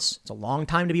 3 months. It's a long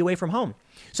time to be away from home.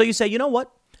 So you say, you know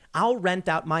what? I'll rent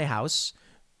out my house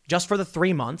just for the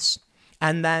 3 months.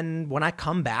 And then when I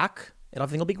come back,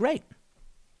 everything will be great.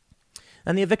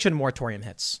 And the eviction moratorium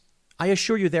hits. I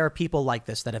assure you there are people like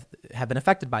this that have been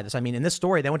affected by this. I mean, in this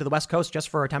story, they went to the West Coast just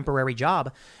for a temporary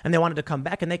job and they wanted to come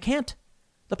back and they can't.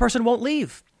 The person won't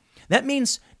leave. That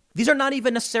means these are not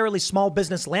even necessarily small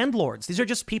business landlords. These are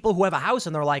just people who have a house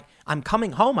and they're like, I'm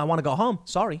coming home. I want to go home.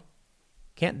 Sorry.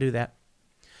 Can't do that.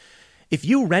 If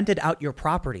you rented out your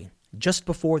property just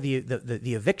before the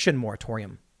eviction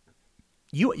moratorium,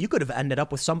 you could have ended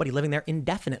up with somebody living there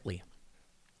indefinitely.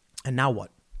 And now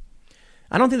what?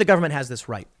 I don't think the government has this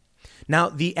right. Now,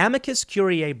 the amicus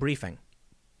curiae briefing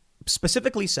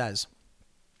specifically says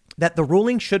that the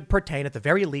ruling should pertain at the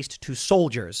very least to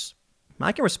soldiers.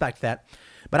 I can respect that,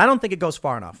 but I don't think it goes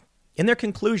far enough. In their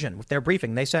conclusion with their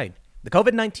briefing, they say, the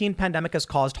COVID-19 pandemic has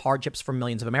caused hardships for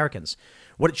millions of Americans.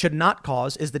 What it should not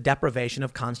cause is the deprivation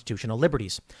of constitutional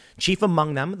liberties, chief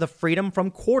among them the freedom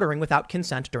from quartering without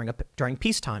consent during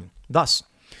peacetime. Thus,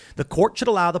 the court should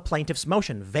allow the plaintiff's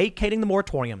motion vacating the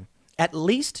moratorium, at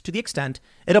least to the extent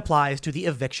it applies to the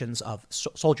evictions of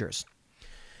soldiers.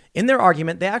 In their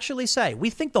argument, they actually say, we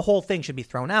think the whole thing should be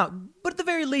thrown out, but at the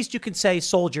very least you can say,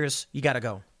 soldiers, you got to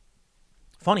go.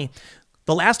 Funny,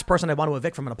 the last person I want to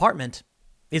evict from an apartment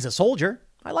is a soldier.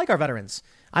 I like our veterans.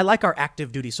 I like our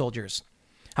active duty soldiers.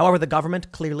 However, the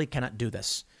government clearly cannot do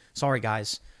this. Sorry,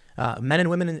 guys. Men and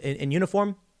women in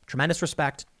uniform, tremendous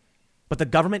respect. But the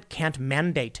government can't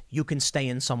mandate you can stay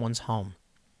in someone's home.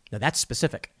 Now, that's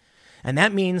specific. And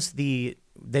that means they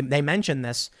mentioned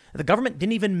this. The government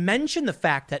didn't even mention the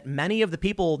fact that many of the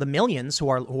people, the millions who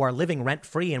are living rent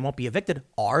free and won't be evicted,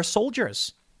 are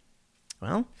soldiers.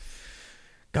 Well,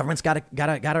 government's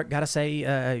gotta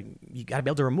say you gotta be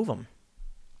able to remove them,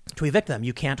 to evict them.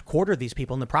 You can't quarter these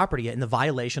people in the property in the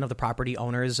violation of the property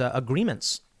owner's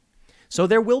agreements. So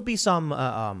there will be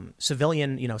some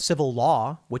civil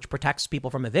law which protects people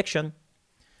from eviction,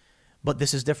 but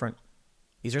this is different.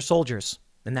 These are soldiers,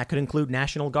 and that could include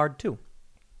National Guard too.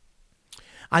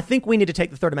 I think we need to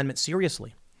take the Third Amendment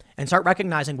seriously and start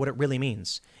recognizing what it really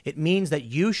means. It means that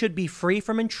you should be free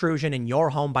from intrusion in your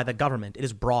home by the government. It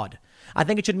is broad. I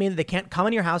think it should mean that they can't come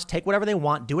in your house, take whatever they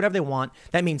want, do whatever they want.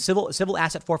 That means civil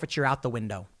asset forfeiture out the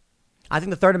window. I think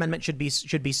the Third Amendment should be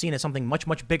seen as something much,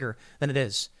 much bigger than it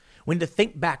is. We need to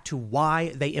think back to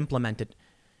why they implemented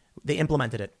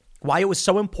it, why it was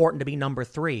so important to be number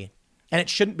 3. And it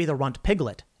shouldn't be the runt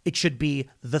piglet. It should be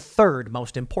the third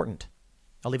most important.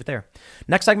 I'll leave it there.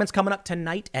 Next segment's coming up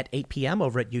tonight at 8 p.m.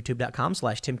 over at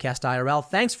youtube.com/TimCastIRL.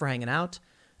 Thanks for hanging out,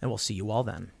 and we'll see you all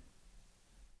then.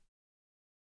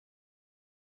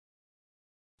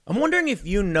 I'm wondering if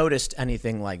you noticed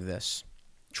anything like this.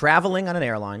 Traveling on an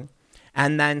airline,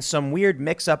 and then some weird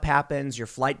mix-up happens, your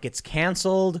flight gets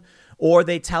canceled, or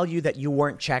they tell you that you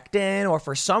weren't checked in, or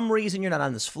for some reason you're not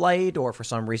on this flight, or for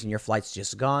some reason your flight's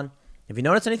just gone. Have you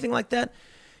noticed anything like that?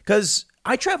 Because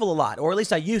I travel a lot, or at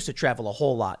least I used to travel a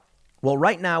whole lot. Well,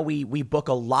 right now we book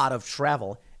a lot of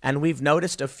travel, and we've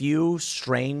noticed a few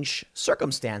strange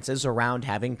circumstances around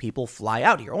having people fly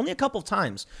out here. Only a couple of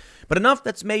times, but enough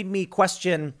that's made me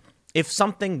question if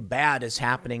something bad is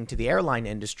happening to the airline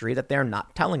industry that they're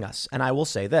not telling us. And I will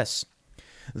say this.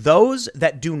 Those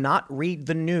that do not read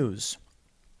the news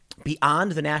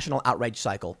beyond the national outrage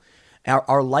cycle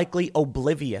are likely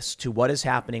oblivious to what is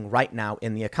happening right now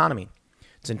in the economy.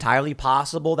 It's entirely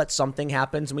possible that something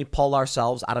happens and we pull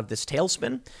ourselves out of this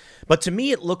tailspin. But to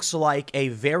me, it looks like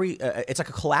it's like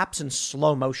a collapse in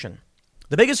slow motion.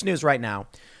 The biggest news right now,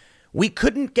 we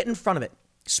couldn't get in front of it.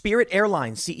 Spirit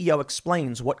Airlines CEO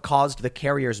explains what caused the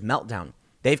carrier's meltdown.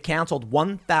 They've canceled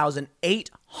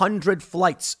 1,800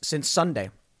 flights since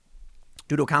Sunday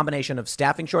due to a combination of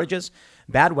staffing shortages,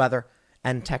 bad weather,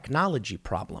 and technology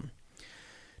problem.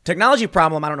 Technology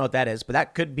problem, I don't know what that is, but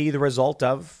that could be the result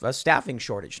of a staffing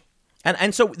shortage.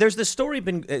 And so there's this story,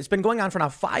 it's been going on for now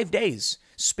 5 days.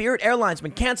 Spirit Airlines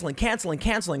been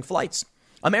canceling flights.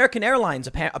 American Airlines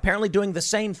apparently doing the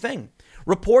same thing.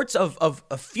 Reports of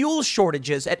fuel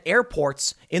shortages at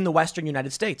airports in the Western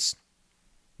United States.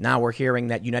 Now we're hearing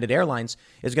that United Airlines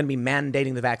is going to be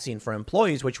mandating the vaccine for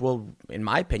employees, which will, in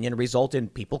my opinion, result in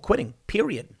people quitting,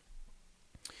 period.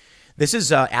 This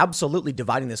is absolutely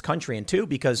dividing this country in two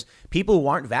because people who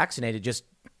aren't vaccinated,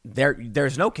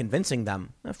 there's no convincing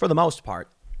them for the most part.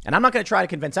 And I'm not going to try to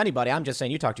convince anybody. I'm just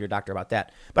saying you talk to your doctor about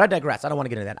that. But I digress. I don't want to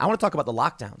get into that. I want to talk about the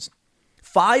lockdowns.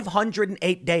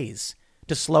 508 days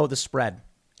to slow the spread.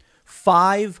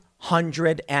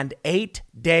 508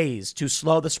 days to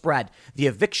slow the spread. The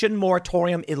eviction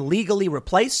moratorium illegally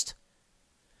replaced.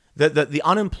 The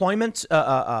unemployment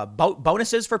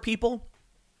bonuses for people.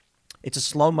 It's a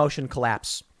slow motion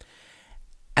collapse.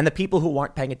 And the people who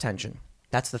aren't paying attention.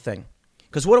 That's the thing.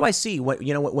 Because what do I see?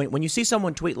 When you see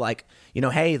someone tweet like,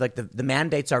 hey, like the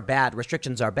mandates are bad,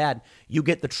 restrictions are bad, you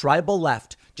get the tribal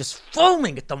left just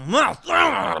foaming at the mouth.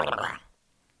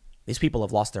 These people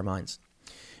have lost their minds.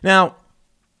 Now,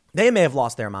 they may have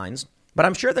lost their minds, but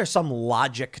I'm sure there's some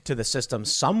logic to the system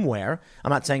somewhere. I'm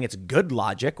not saying it's good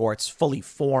logic or it's fully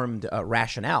formed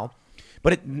rationale,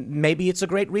 but maybe it's a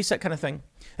great reset kind of thing.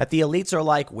 That the elites are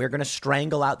like, we're going to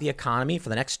strangle out the economy for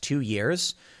the next 2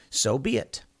 years. So be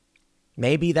it.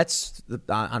 Maybe that's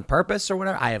on purpose or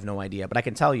whatever. I have no idea. But I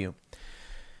can tell you,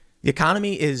 the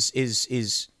economy is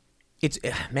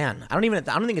man, I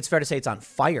don't think it's fair to say it's on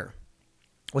fire.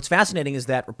 What's fascinating is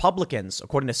that Republicans,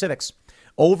 according to Civics,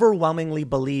 overwhelmingly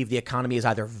believe the economy is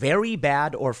either very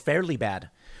bad or fairly bad,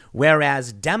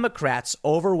 whereas Democrats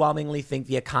overwhelmingly think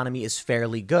the economy is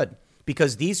fairly good.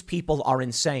 Because these people are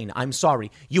insane. I'm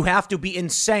sorry. You have to be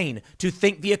insane to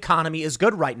think the economy is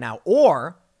good right now,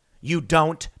 or you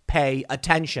don't pay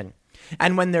attention.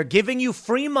 And when they're giving you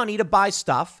free money to buy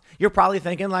stuff, you're probably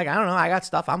thinking like, I don't know, I got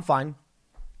stuff, I'm fine.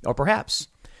 Or perhaps,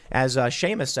 as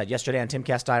Seamus said yesterday on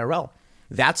Timcast IRL,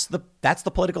 that's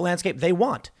the political landscape they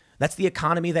want. That's the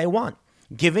economy they want.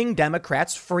 Giving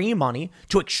Democrats free money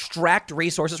to extract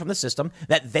resources from the system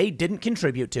that they didn't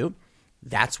contribute to.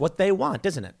 That's what they want,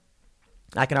 isn't it?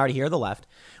 I can already hear the left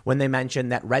when they mention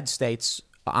that red states,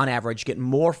 on average, get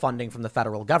more funding from the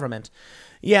federal government.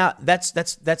 Yeah,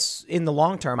 that's in the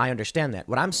long term. I understand that.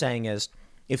 What I'm saying is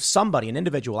if somebody, an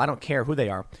individual, I don't care who they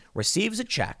are, receives a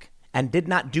check and did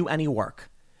not do any work,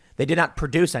 they did not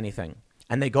produce anything,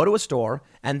 and they go to a store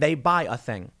and they buy a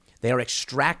thing, they are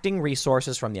extracting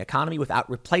resources from the economy without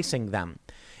replacing them.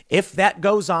 If that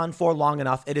goes on for long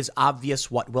enough, it is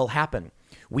obvious what will happen.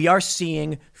 We are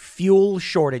seeing fuel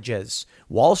shortages.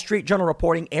 Wall Street Journal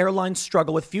reporting airlines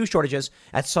struggle with fuel shortages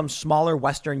at some smaller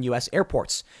Western U.S.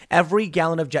 airports. Every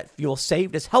gallon of jet fuel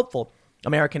saved is helpful,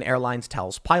 American Airlines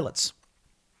tells pilots.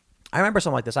 I remember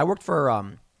something like this. I worked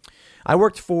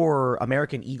for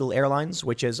American Eagle Airlines,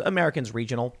 which is American's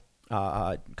regional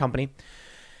company.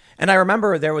 And I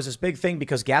remember there was this big thing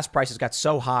because gas prices got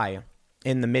so high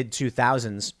in the mid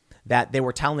 2000s that they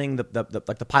were telling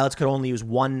the pilots could only use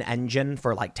one engine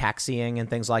for like taxiing and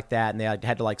things like that. And they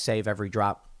had to like save every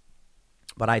drop.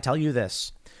 But I tell you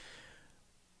this,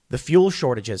 the fuel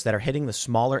shortages that are hitting the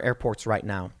smaller airports right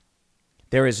now,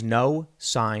 there is no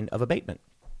sign of abatement.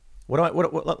 Let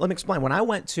me explain. When I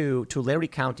went to Tulare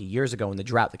County years ago in the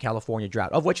drought, the California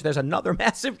drought, of which there's another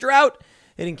massive drought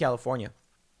hitting California,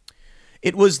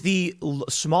 it was the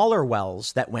smaller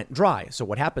wells that went dry. So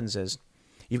what happens is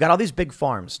you've got all these big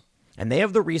farms and they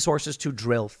have the resources to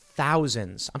drill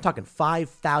thousands. I'm talking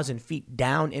 5,000 feet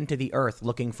down into the earth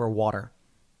looking for water.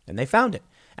 And they found it.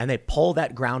 And they pull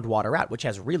that groundwater out, which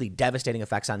has really devastating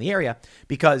effects on the area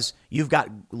because you've got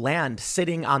land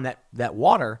sitting on that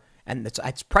water and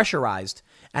it's pressurized.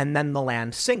 And then the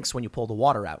land sinks when you pull the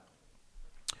water out.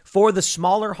 For the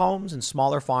smaller homes and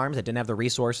smaller farms that didn't have the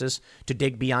resources to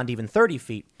dig beyond even 30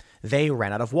 feet, they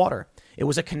ran out of water. It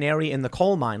was a canary in the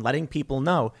coal mine, letting people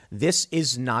know this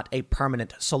is not a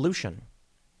permanent solution.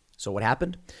 So what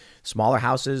happened? Smaller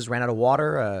houses ran out of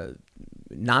water.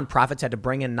 Nonprofits had to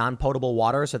bring in non-potable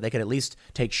water so they could at least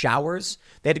take showers.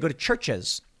 They had to go to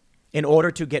churches in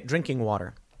order to get drinking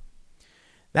water.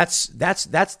 That's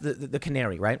the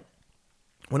canary, right?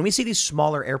 When we see these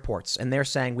smaller airports and they're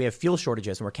saying we have fuel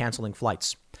shortages and we're canceling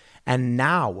flights, and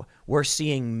now we're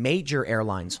seeing major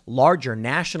airlines, larger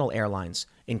national airlines,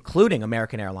 including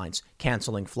American Airlines,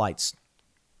 canceling flights.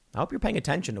 I hope you're paying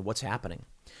attention to what's happening.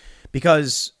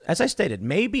 Because, as I stated,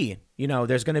 maybe,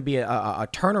 there's going to be a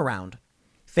turnaround.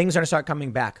 Things are going to start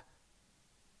coming back.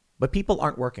 But people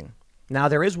aren't working. Now,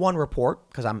 there is one report,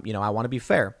 because I want to be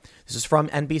fair. This is from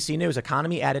NBC News.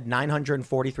 Economy added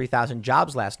 943,000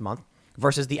 jobs last month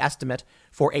versus the estimate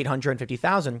for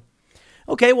 850,000.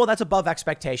 Okay, well, that's above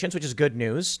expectations, which is good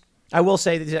news. I will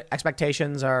say that the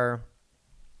expectations are,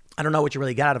 I don't know what you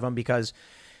really got out of them, because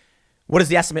what does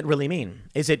the estimate really mean?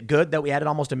 Is it good that we added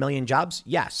almost 1 million jobs?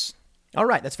 Yes. All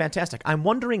right, that's fantastic. I'm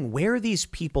wondering where these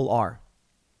people are.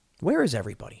 Where is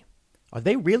everybody? Are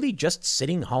they really just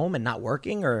sitting home and not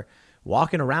working, or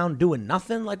walking around doing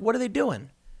nothing? Like, what are they doing?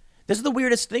 This is the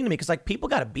weirdest thing to me, because people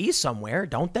got to be somewhere,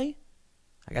 don't they?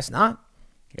 I guess not.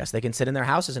 I guess they can sit in their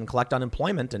houses and collect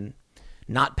unemployment and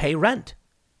not pay rent.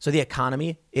 So the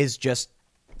economy is just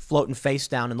floating face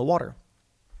down in the water.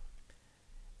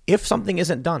 If something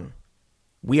isn't done,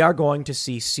 we are going to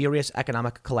see serious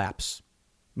economic collapse,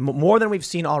 more than we've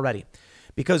seen already.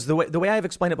 Because the way I've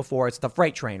explained it before, it's the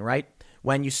freight train, right?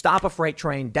 When you stop a freight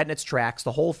train dead in its tracks,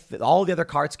 all the other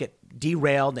carts get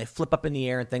derailed, and they flip up in the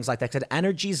air and things like that. Because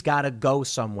energy's got to go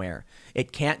somewhere.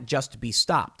 It can't just be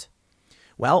stopped.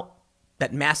 Well,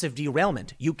 that massive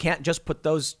derailment, you can't just put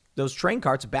those train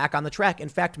carts back on the track. In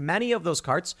fact, many of those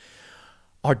carts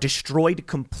are destroyed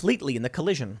completely in the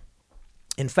collision.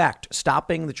 In fact,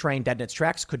 stopping the train dead in its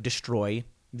tracks could destroy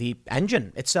the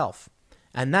engine itself.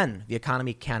 And then the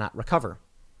economy cannot recover.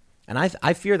 And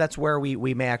I fear that's where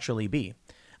we may actually be.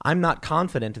 I'm not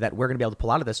confident that we're going to be able to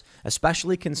pull out of this,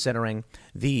 especially considering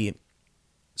the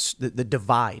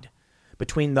divide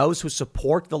between those who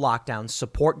support the lockdowns,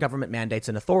 support government mandates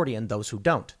and authority, and those who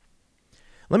don't.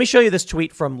 Let me show you this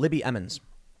tweet from Libby Emmons.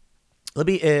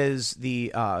 Libby is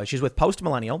she's with Post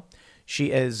Millennial.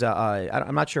 She is,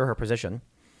 I'm not sure her position.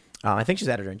 I think she's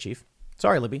editor-in-chief.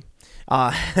 Sorry, Libby.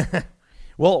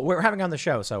 Well, we're having her on the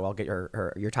show, so I'll get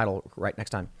your title right next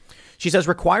time. She says,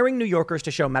 requiring New Yorkers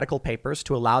to show medical papers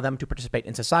to allow them to participate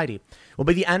in society will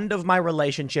be the end of my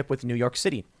relationship with New York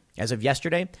City. As of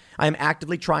yesterday, I am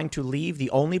actively trying to leave the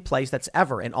only place that's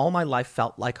ever in all my life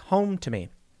felt like home to me.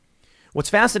 What's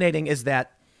fascinating is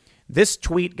that this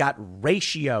tweet got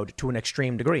ratioed to an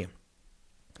extreme degree.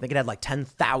 I think it had like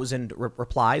 10,000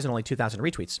 replies and only 2,000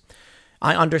 retweets.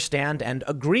 I understand and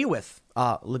agree with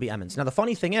Libby Emmons. Now, the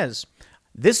funny thing is,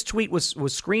 this tweet was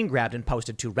screen grabbed and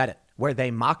posted to Reddit, where they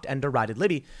mocked and derided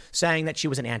Libby, saying that she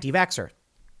was an anti-vaxxer.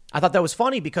 I thought that was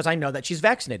funny because I know that she's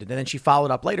vaccinated. And then she followed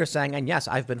up later saying, and yes,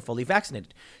 I've been fully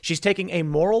vaccinated. She's taking a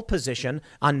moral position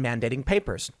on mandating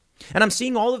papers. And I'm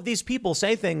seeing all of these people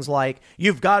say things like,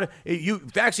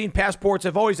 vaccine passports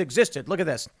have always existed. Look at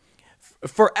this.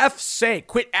 For F's sake,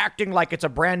 quit acting like it's a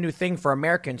brand new thing for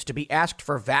Americans to be asked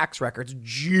for vax records.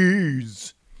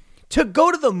 Jeez. To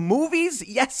go to the movies?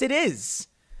 Yes, it is.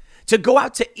 To go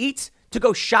out to eat, to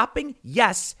go shopping?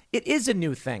 Yes, it is a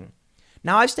new thing.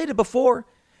 Now, I've stated before,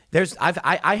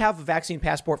 I have a vaccine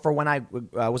passport for when I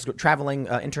was traveling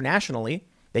internationally.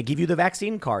 They give you the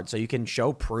vaccine card so you can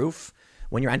show proof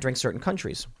when you're entering certain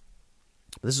countries.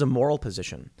 This is a moral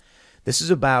position. This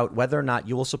is about whether or not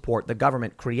you will support the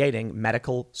government creating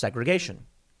medical segregation.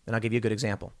 And I'll give you a good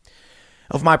example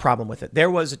of my problem with it. There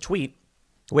was a tweet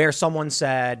where someone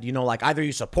said, like either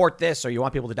you support this or you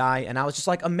want people to die. And I was just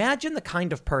like, imagine the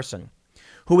kind of person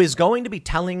who is going to be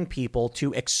telling people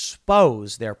to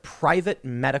expose their private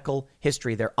medical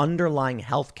history, their underlying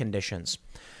health conditions.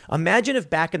 Imagine if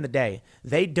back in the day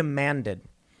they demanded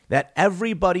that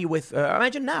everybody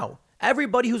imagine now,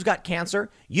 everybody who's got cancer,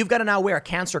 you've got to now wear a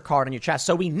cancer card on your chest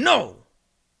so we know.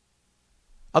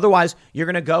 Otherwise, you're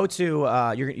going to go to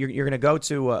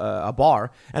a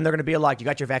bar and they're going to be like, you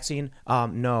got your vaccine?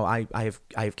 No, I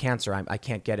have cancer. I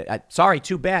can't get it. Sorry,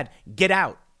 too bad. Get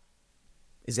out.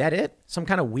 Is that it? Some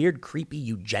kind of weird, creepy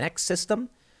eugenics system?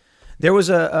 There was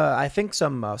I think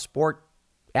some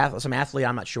athlete,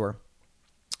 I'm not sure.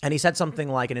 And he said something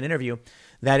like in an interview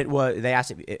that they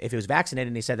asked if he was vaccinated,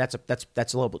 and he said that's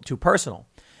a little bit too personal.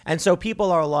 And so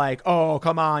people are like, oh,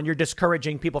 come on, you're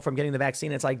discouraging people from getting the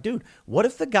vaccine. It's like, dude, what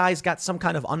if the guy's got some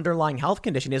kind of underlying health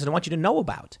condition he doesn't want you to know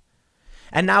about?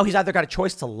 And now he's either got a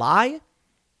choice to lie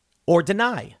or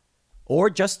deny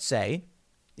or just say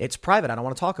it's private. I don't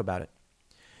want to talk about it.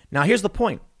 Now, here's the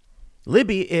point.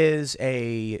 Libby is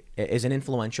an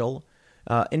influential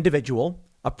individual,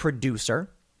 a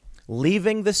producer,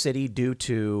 leaving the city due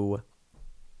to,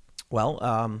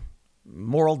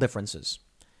 moral differences.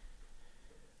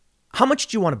 How much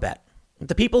do you want to bet?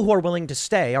 The people who are willing to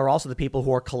stay are also the people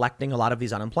who are collecting a lot of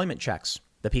these unemployment checks.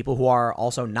 The people who are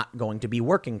also not going to be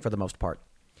working for the most part.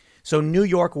 So New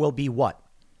York will be what?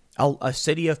 A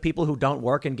city of people who don't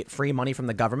work and get free money from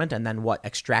the government and then what?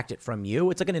 Extract it from you?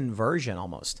 It's like an inversion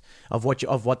almost of what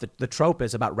the trope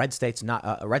is about red states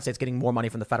getting more money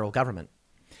from the federal government.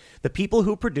 The people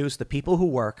who produce, the people who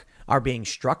work are being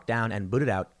struck down and booted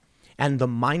out. And the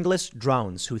mindless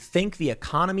drones who think the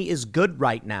economy is good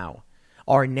right now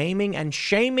are naming and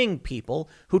shaming people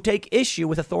who take issue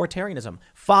with authoritarianism.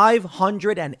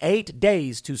 508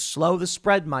 days to slow the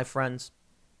spread, my friends.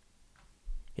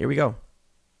 Here we go.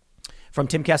 From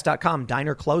timcast.com,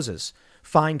 diner closes.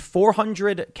 Fined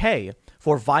 $400K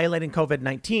for violating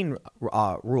COVID-19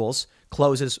 rules,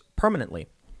 closes permanently.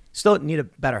 Still need a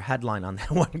better headline on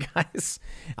that one, guys.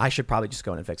 I should probably just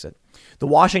go in and fix it. The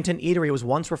Washington Eatery was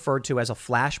once referred to as a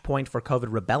flashpoint for COVID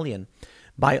rebellion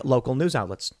by local news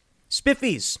outlets.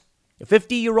 Spiffy's, a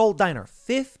 50-year-old diner,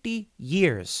 50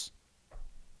 years,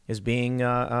 is being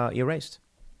erased.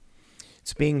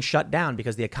 It's being shut down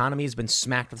because the economy has been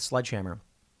smacked with a sledgehammer.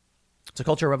 It's a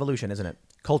cultural revolution, isn't it?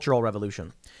 Cultural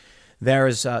revolution.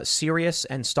 There's serious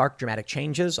and stark dramatic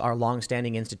changes. Our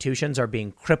longstanding institutions are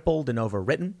being crippled and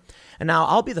overwritten. And now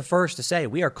I'll be the first to say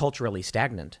we are culturally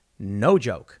stagnant. No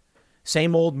joke.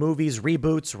 Same old movies,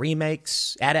 reboots,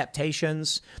 remakes,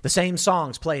 adaptations, the same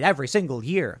songs played every single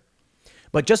year.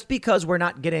 But just because we're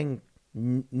not getting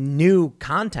new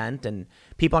content and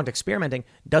people aren't experimenting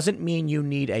doesn't mean you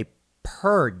need a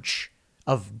purge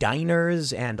of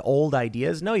diners and old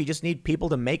ideas. No, you just need people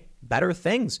to make better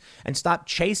things and stop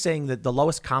chasing the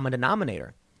lowest common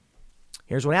denominator.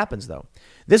 Here's what happens, though.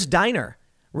 This diner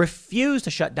refused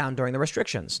to shut down during the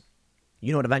restrictions.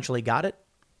 You know what eventually got it?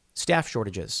 Staff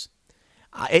shortages.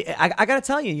 I got to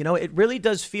tell you, it really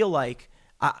does feel like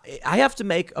I have to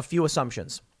make a few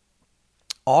assumptions.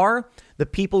 Are the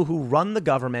people who run the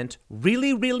government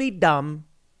really, really dumb,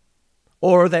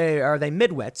 or are they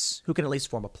midwits who can at least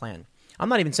form a plan? I'm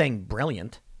not even saying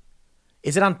brilliant.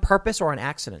 Is it on purpose or an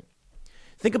accident?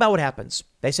 Think about what happens.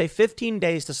 They say 15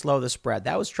 days to slow the spread.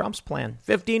 That was Trump's plan.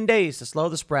 15 days to slow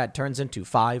the spread turns into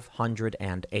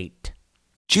 508.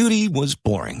 Judy was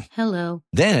boring. Hello.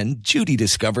 Then Judy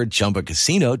discovered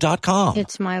ChumbaCasino.com.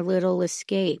 It's my little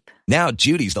escape. Now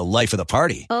Judy's the life of the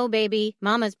party. Oh, baby,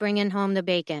 mama's bringing home the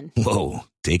bacon. Whoa,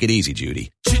 take it easy,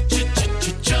 Judy.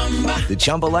 The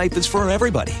Chumba life is for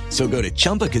everybody. So go to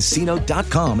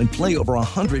ChumbaCasino.com and play over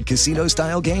 100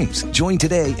 casino-style games. Join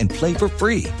today and play for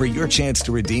free for your chance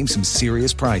to redeem some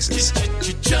serious prizes.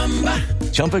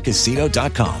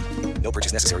 ChumbaCasino.com. No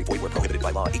purchase necessary. Void where prohibited by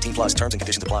law. 18 plus terms and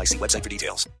conditions apply. See website for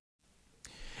details.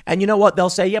 And you know what? They'll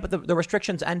say, yeah, but the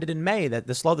restrictions ended in May. That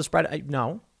the slow the spread.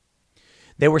 No.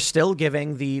 They were still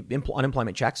giving the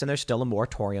unemployment checks, and there's still a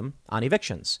moratorium on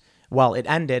evictions. Well, it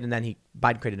ended, and then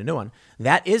Biden created a new one.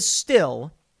 That is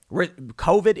still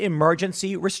COVID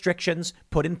emergency restrictions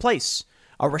put in place.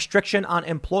 A restriction on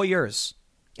employers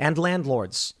and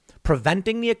landlords,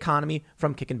 preventing the economy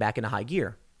from kicking back into high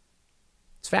gear.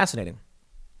 It's fascinating.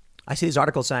 I see these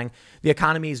articles saying the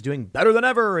economy is doing better than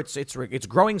ever. It's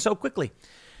growing so quickly.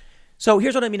 So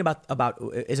here's what I mean about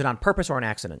is it on purpose or an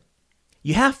accident?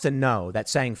 You have to know that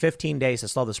saying 15 days to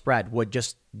slow the spread would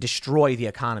just destroy the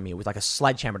economy with like a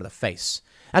sledgehammer to the face.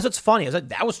 That's what's funny is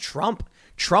that was Trump.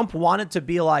 Trump wanted to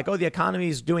be like, oh, the economy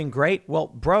is doing great. Well,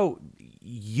 bro,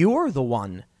 you're the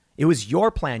one. It was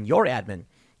your plan, your admin.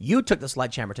 You took the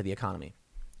sledgehammer to the economy.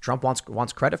 Trump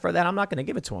wants credit for that. I'm not going to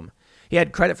give it to him. He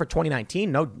had credit for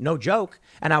 2019. No joke.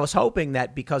 And I was hoping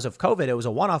that because of COVID, it was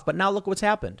a one-off. But now look what's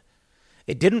happened.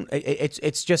 It didn't.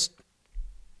 It's just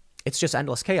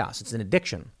endless chaos. It's an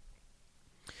addiction.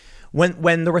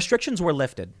 When the restrictions were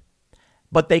lifted,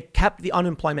 but they kept the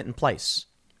unemployment in place,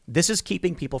 this is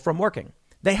keeping people from working.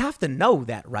 They have to know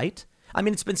that, right? I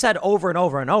mean, it's been said over and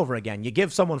over and over again. You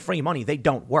give someone free money, they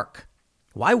don't work.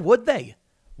 Why would they?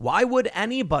 Why would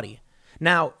anybody?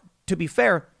 Now, to be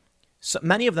fair, so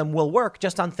many of them will work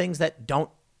just on things that don't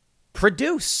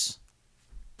produce.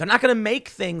 They're not going to make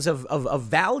things of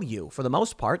value for the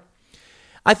most part.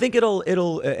 I think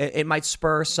it might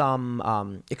spur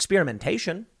some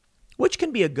experimentation, which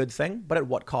can be a good thing, but at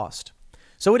what cost?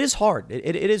 So it is hard.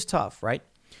 It is tough, right?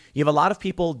 You have a lot of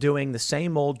people doing the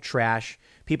same old trash,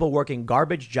 people working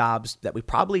garbage jobs that we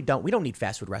don't need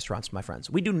fast food restaurants, my friends.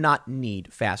 We do not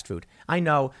need fast food. I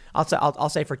know. I'll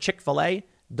say for Chick-fil-A,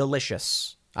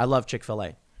 delicious. I love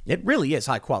Chick-fil-A. It really is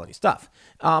high quality stuff.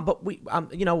 But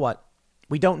you know what?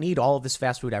 We don't need all of this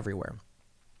fast food everywhere.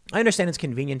 I understand it's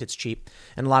convenient, it's cheap.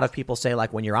 And a lot of people say,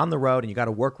 like, when you're on the road and you got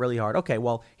to work really hard. Okay,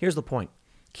 well, here's the point.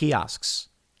 Kiosks.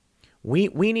 We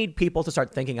need people to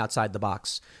start thinking outside the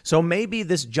box. So maybe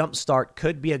this jump start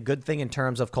could be a good thing in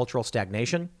terms of cultural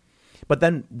stagnation. But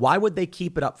then why would they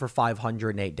keep it up for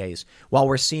 508 days while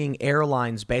we're seeing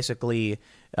airlines basically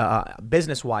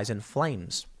business-wise in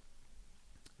flames?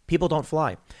 People don't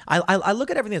fly. I look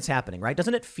at everything that's happening, right?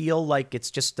 Doesn't it feel like it's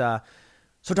just so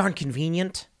darn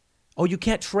convenient? Oh, you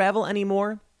can't travel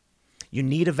anymore? You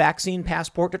need a vaccine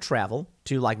passport to travel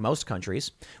to, like most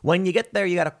countries. When you get there,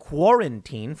 you got to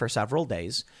quarantine for several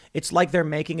days. It's like they're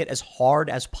making it as hard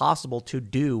as possible to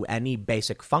do any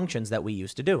basic functions that we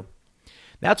used to do.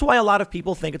 That's why a lot of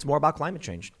people think it's more about climate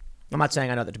change. I'm not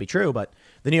saying I know that to be true, but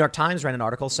the New York Times ran an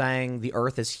article saying the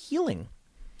earth is healing.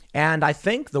 And I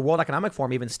think the World Economic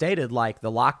Forum even stated like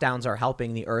the lockdowns are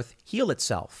helping the earth heal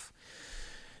itself.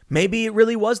 Maybe it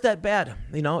really was that bad.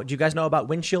 You know, do you guys know about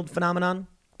windshield phenomenon?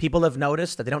 People have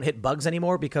noticed that they don't hit bugs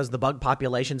anymore because the bug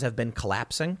populations have been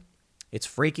collapsing. It's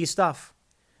freaky stuff.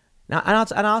 Now, I'll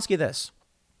ask you this,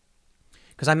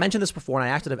 because I mentioned this before and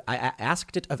I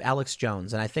asked it of Alex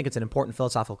Jones, and I think it's an important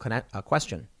philosophical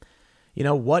question. You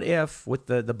know, what if with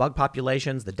the bug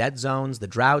populations, the dead zones, the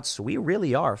droughts, we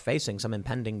really are facing some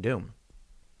impending doom?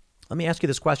 Let me ask you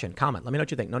this question. Comment. Let me know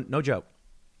what you think. No joke.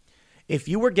 If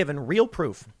you were given real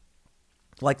proof,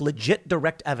 like legit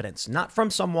direct evidence, not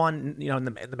from someone, you know, in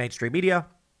the mainstream media.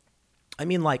 I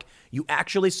mean, like you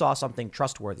actually saw something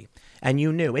trustworthy and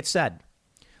you knew it said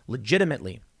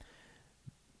legitimately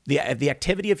the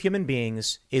activity of human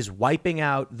beings is wiping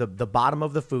out the bottom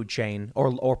of the food chain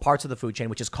or parts of the food chain,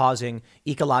 which is causing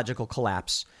ecological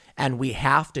collapse. And we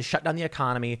have to shut down the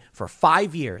economy for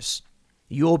 5 years.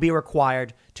 You will be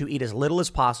required to eat as little as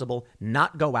possible,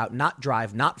 not go out, not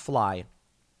drive, not fly.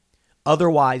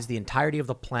 Otherwise, the entirety of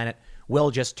the planet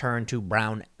will just turn to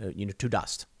brown, to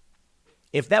dust.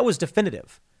 If that was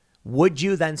definitive, would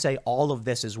you then say all of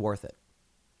this is worth it?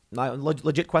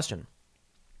 Legit question.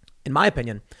 In my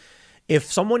opinion,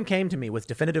 if someone came to me with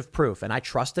definitive proof and I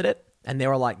trusted it, and they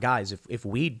were like, guys, if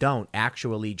we don't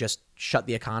actually just shut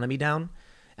the economy down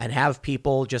and have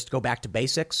people just go back to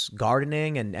basics,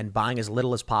 gardening and buying as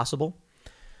little as possible,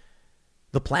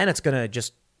 the planet's going to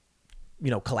just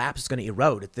collapse. Is going to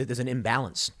erode. There's an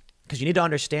imbalance because you need to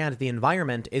understand the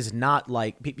environment is not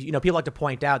like, people like to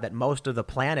point out that most of the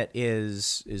planet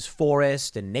is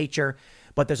forest and nature,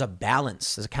 but there's a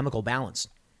balance. There's a chemical balance.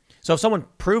 So if someone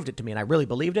proved it to me and I really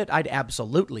believed it, I'd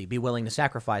absolutely be willing to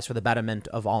sacrifice for the betterment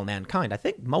of all mankind. I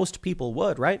think most people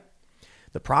would, right?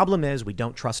 The problem is we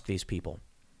don't trust these people.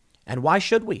 And why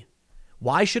should we?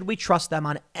 Why should we trust them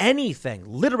on anything,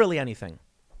 literally anything?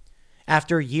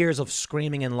 After years of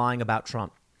screaming and lying about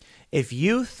Trump. If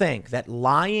you think that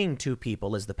lying to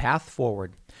people is the path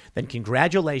forward, then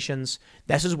congratulations.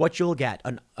 This is what you'll get.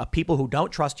 People who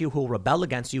don't trust you, who will rebel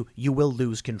against you, you will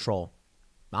lose control.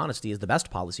 Honesty is the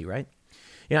best policy, right?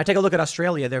 I take a look at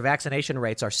Australia. Their vaccination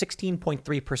rates are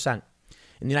 16.3%. In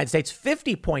the United States,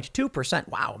 50.2%.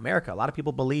 Wow, America. A lot of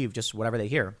people believe just whatever they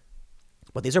hear.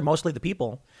 But these are mostly the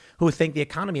people who think the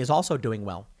economy is also doing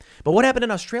well. But what happened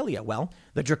in Australia? Well,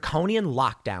 the draconian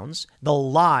lockdowns, the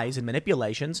lies and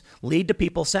manipulations lead to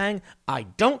people saying, I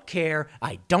don't care.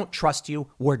 I don't trust you.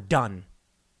 We're done.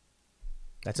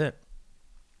 That's it.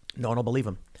 No one will believe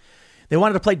them. They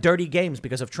wanted to play dirty games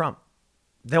because of Trump.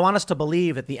 They want us to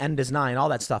believe that the end is nigh and all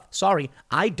that stuff. Sorry,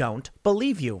 I don't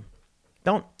believe you.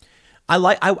 Don't. I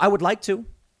would like to.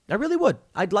 I really would.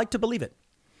 I'd like to believe it.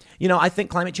 I think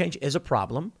climate change is a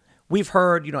problem. We've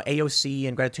heard, AOC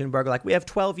and Greta Thunberg, like, we have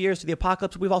 12 years to the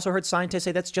apocalypse. We've also heard scientists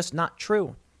say that's just not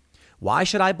true. Why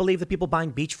should I believe the people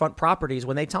buying beachfront properties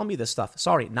when they tell me this stuff?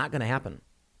 Sorry, not going to happen.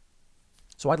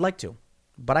 So I'd like to,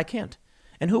 but I can't.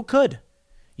 And who could?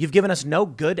 You've given us no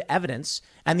good evidence.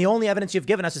 And the only evidence you've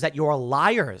given us is that you're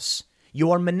liars.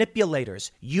 You're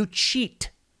manipulators. You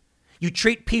cheat. You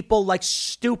treat people like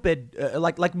stupid,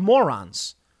 like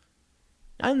morons.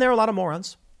 And there are a lot of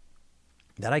morons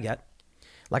that I get.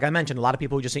 Like I mentioned, a lot of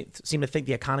people who just seem to think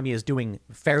the economy is doing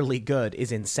fairly good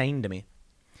is insane to me.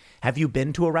 Have you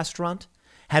been to a restaurant?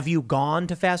 Have you gone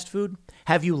to fast food?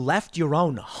 Have you left your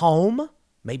own home?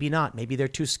 Maybe not. Maybe they're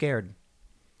too scared.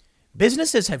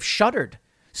 Businesses have shuttered.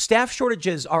 Staff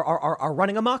shortages are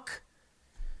running amok.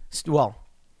 Well,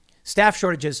 staff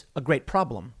shortages, a great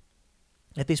problem.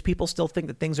 If these people still think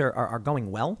that things are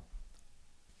going well,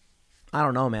 I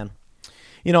don't know, man.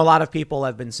 A lot of people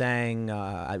have been saying,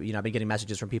 I've been getting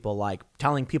messages from people like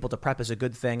telling people to prep is a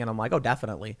good thing. And I'm like, oh,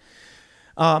 definitely.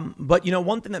 But,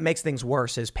 one thing that makes things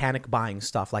worse is panic buying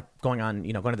stuff, like going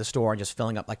to the store and just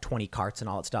filling up like 20 carts and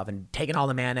all that stuff and taking all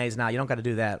the mayonnaise. Now, you don't got to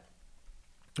do that.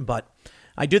 But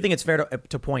I do think it's fair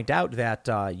to point out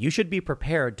that you should be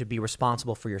prepared to be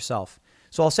responsible for yourself.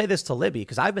 So I'll say this to Libby,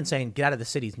 because I've been saying get out of the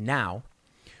cities now.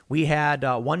 We had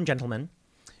one gentleman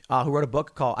who wrote a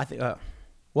book called,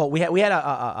 we had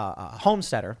a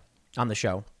homesteader on the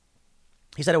show.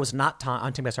 He said it was not time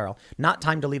on Tim SRL, not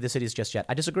time to leave the cities just yet.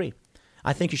 I disagree.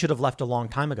 I think you should have left a long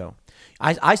time ago.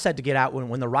 I said to get out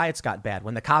when the riots got bad,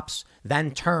 when the cops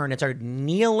then turned and started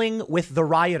kneeling with the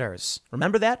rioters.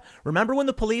 Remember that? Remember when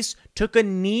the police took a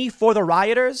knee for the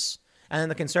rioters? And then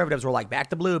the conservatives were like,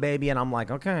 back to blue, baby. And I'm like,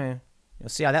 okay, you'll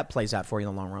see how that plays out for you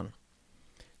in the long run.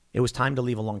 It was time to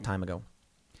leave a long time ago.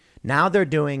 Now they're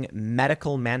doing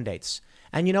medical mandates.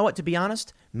 And you know what? To be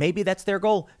honest, maybe that's their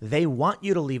goal. They want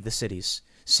you to leave the cities.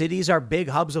 Cities are big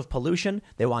hubs of pollution.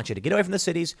 They want you to get away from the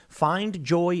cities, find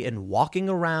joy in walking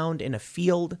around in a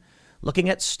field, looking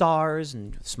at stars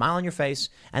and smile on your face.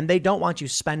 And they don't want you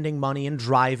spending money and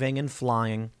driving and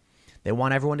flying. They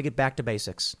want everyone to get back to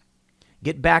basics,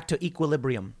 get back to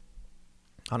equilibrium.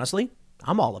 Honestly,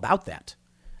 I'm all about that.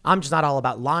 I'm just not all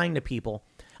about lying to people.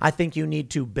 I think you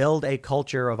need to build a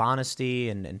culture of honesty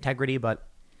and integrity, but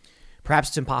perhaps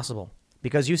it's impossible.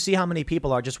 Because you see how many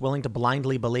people are just willing to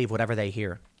blindly believe whatever they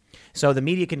hear. So the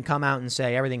media can come out and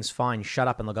say, everything's fine, shut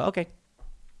up. And they'll go, okay.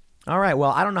 All right, well,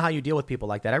 I don't know how you deal with people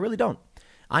like that. I really don't.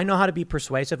 I know how to be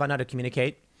persuasive. I know how to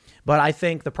communicate. But I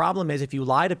think the problem is if you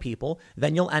lie to people,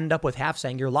 then you'll end up with half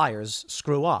saying you're liars,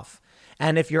 screw off.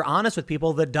 And if you're honest with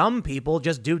people, the dumb people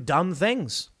just do dumb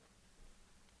things.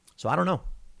 So I don't know.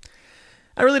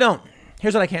 I really don't.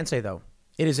 Here's what I can say, though.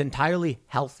 It is entirely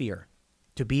healthier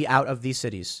to be out of these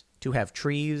cities, to have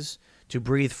trees, to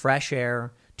breathe fresh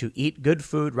air, to eat good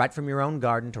food right from your own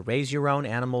garden, to raise your own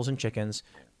animals and chickens.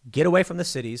 Get away from the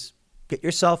cities. Get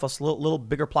yourself a little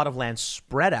bigger plot of land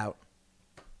spread out.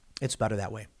 It's better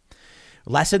that way.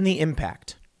 Lessen the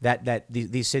impact that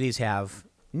these cities have.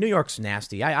 New York's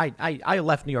nasty. I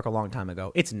left New York a long time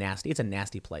ago. It's nasty. It's a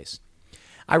nasty place.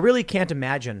 I really can't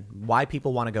imagine why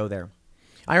people want to go there.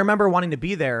 I remember wanting to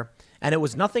be there, and it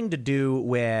was nothing to do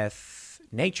with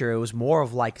nature. It was more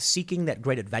of like seeking that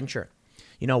great adventure.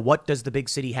 What does the big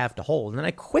city have to hold? And then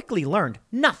I quickly learned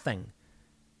nothing.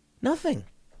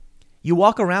 You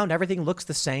walk around, everything looks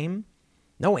the same.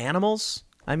 No animals.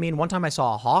 I mean, one time I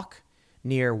saw a hawk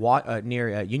near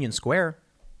Union Square.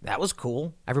 That was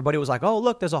cool. Everybody was like, oh,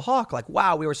 look, there's a hawk. Like,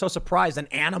 wow, we were so surprised an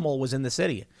animal was in the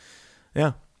city.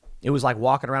 Yeah. It was like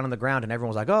walking around on the ground and everyone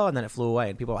was like, oh, and then it flew away.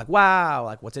 And people were like, wow,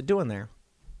 like, what's it doing there?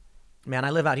 Man,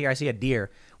 I live out here. I see a deer.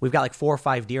 We've got like 4 or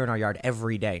 5 deer in our yard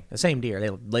every day. The same deer. They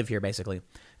live here basically.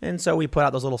 And so we put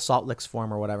out those little salt licks for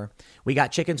them or whatever. We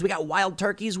got chickens. We got wild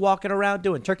turkeys walking around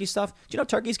doing turkey stuff. Do you know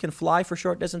turkeys can fly for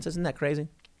short distances? Isn't that crazy?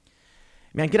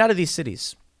 Man, get out of these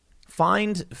cities.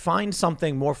 Find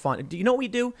something more fun. Do you know what we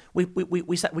do? We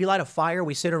light a fire.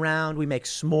 We sit around. We make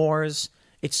s'mores.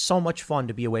 It's so much fun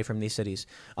to be away from these cities.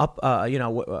 Up,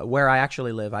 where I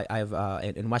actually live, I have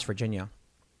in West Virginia.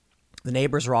 The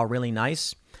neighbors are all really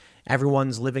nice.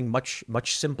 Everyone's living much,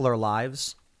 much simpler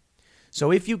lives.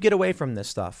 So if you get away from this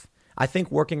stuff, I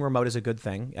think working remote is a good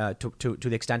thing to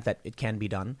the extent that it can be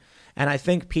done. And I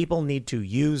think people need to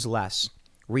use less,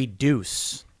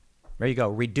 reduce. There you go.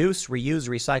 Reduce, reuse,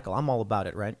 recycle. I'm all about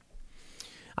it, right?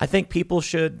 I think people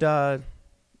should, I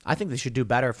think they should do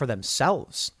better for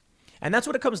themselves. And that's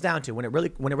what it comes down to when it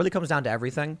really comes down to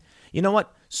everything. You know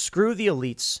what? Screw the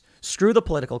elites, screw the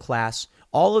political class,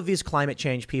 all of these climate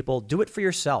change people. Do it for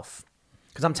yourself.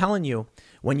 Because I'm telling you,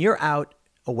 when you're out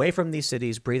away from these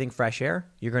cities, breathing fresh air,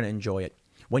 you're going to enjoy it.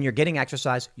 When you're getting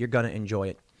exercise, you're going to enjoy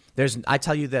it. I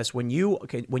tell you this, when you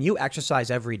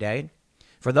exercise every day,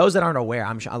 for those that aren't aware,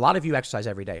 I'm sure a lot of you exercise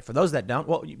every day. For those that don't,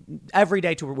 well, every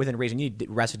day to within reason, you need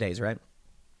rest days, right?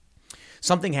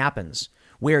 Something happens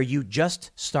where you just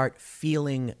start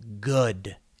feeling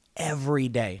good every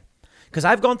day. Because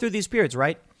I've gone through these periods,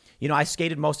 right? You know, I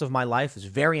skated most of my life. It's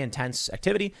very intense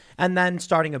activity. And then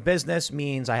starting a business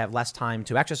means I have less time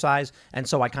to exercise. And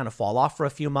so I kind of fall off for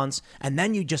a few months. And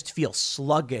then you just feel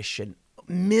sluggish and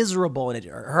miserable and it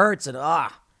hurts and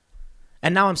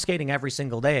And now I'm skating every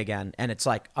single day again. And it's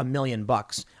like $1 million.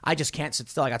 I just can't sit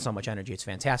still. I got so much energy. It's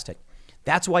fantastic.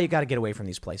 That's why you got to get away from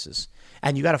these places.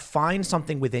 And you got to find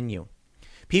something within you.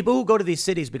 People who go to these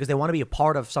cities because they want to be a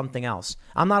part of something else.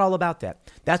 I'm not all about that.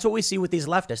 That's what we see with these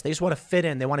leftists. They just want to fit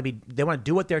in. They want to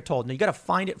do what they're told. Now you got to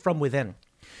find it from within.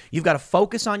 You've got to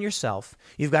focus on yourself.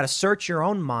 You've got to search your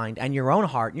own mind and your own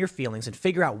heart and your feelings and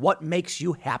figure out what makes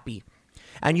you happy.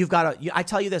 And you've got to, I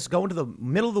tell you this, go into the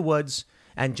middle of the woods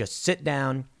and just sit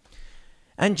down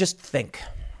and just think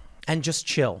and just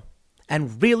chill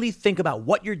and really think about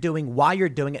what you're doing, why you're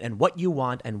doing it, and what you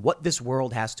want and what this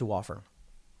world has to offer.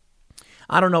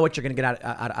 I don't know what you're going to get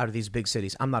out of these big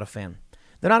cities. I'm not a fan.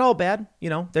 They're not all bad. You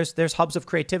know, there's hubs of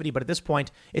creativity, but at this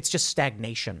point, it's just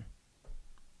stagnation.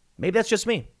 Maybe that's just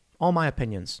me. All my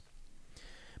opinions.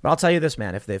 But I'll tell you this,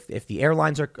 man, if the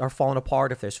airlines are falling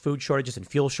apart, if there's food shortages and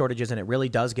fuel shortages, and it really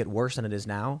does get worse than it is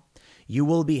now, you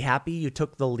will be happy you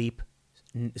took the leap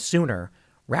sooner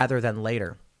rather than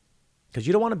later. Because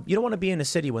you don't want to be in a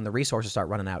city when the resources start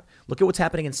running out. Look at what's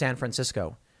happening in San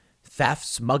Francisco.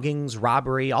 Thefts, muggings,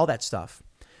 robbery, all that stuff.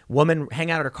 Woman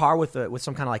hang out in her car with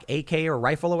some kind of like AK or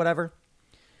rifle or whatever.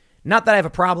 Not that I have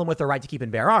a problem with the right to keep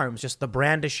and bear arms, just the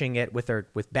brandishing it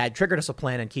with bad trigger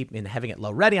discipline and having it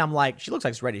low ready. I'm like, she looks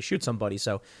like she's ready to shoot somebody.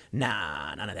 So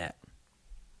nah, none of that.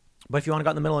 But if you want to go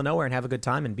out in the middle of nowhere and have a good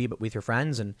time and be with your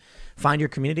friends and find your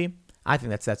community, I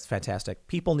think that's fantastic.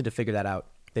 People need to figure that out.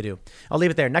 They do. I'll leave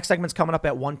it there. Next segment's coming up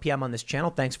at 1 p.m. on this channel.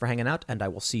 Thanks for hanging out, and I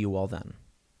will see you all then.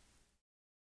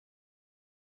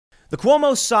 The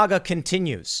Cuomo saga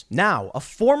continues. Now, a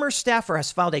former staffer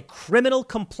has filed a criminal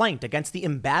complaint against the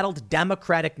embattled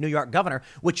Democratic New York governor,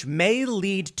 which may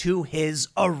lead to his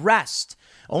arrest.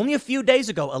 Only a few days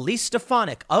ago, Elise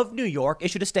Stefanik of New York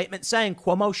issued a statement saying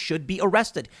Cuomo should be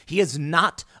arrested. He is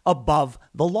not above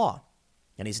the law.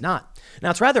 And he's not. Now,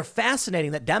 it's rather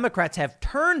fascinating that Democrats have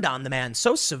turned on the man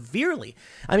so severely.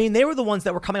 I mean, they were the ones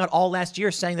that were coming out all last year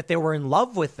saying that they were in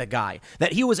love with the guy,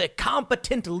 that he was a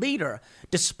competent leader,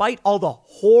 despite all the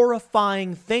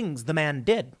horrifying things the man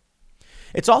did.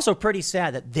 It's also pretty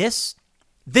sad that this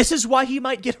is why he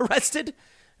might get arrested.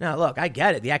 Now, look, I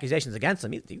get it. The accusations against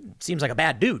him, he seems like a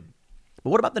bad dude. But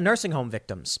what about the nursing home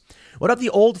victims? What about the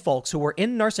old folks who were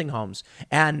in nursing homes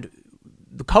and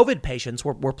the COVID patients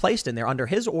were placed in there under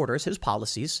his orders, his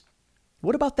policies?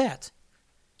 What about that?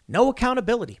 No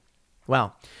accountability.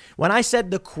 Well, when I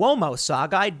said the Cuomo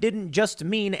saga, I didn't just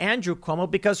mean Andrew Cuomo,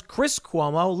 because Chris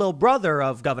Cuomo, little brother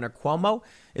of Governor Cuomo,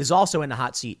 is also in the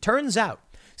hot seat. Turns out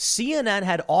CNN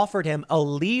had offered him a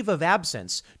leave of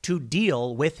absence to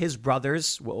deal with his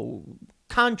brother's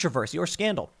controversy or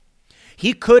scandal.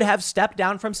 He could have stepped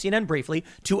down from CNN briefly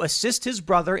to assist his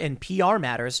brother in PR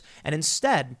matters, and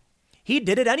instead, he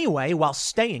did it anyway while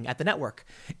staying at the network.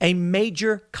 A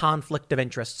major conflict of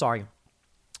interest. Sorry.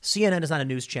 CNN is not a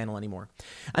news channel anymore.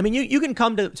 I mean, you can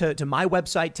come to my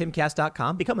website,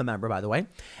 timcast.com, become a member, by the way,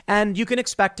 and you can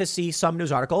expect to see some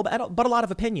news article, but a lot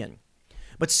of opinion.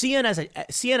 But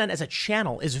CNN as a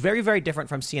channel is very, very different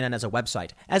from CNN as a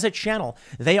website. As a channel,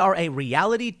 they are a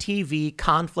reality TV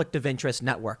conflict of interest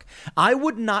network. I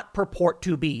would not purport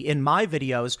to be, in my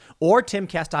videos or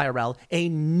Timcast IRL, a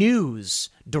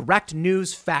direct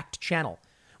news fact channel.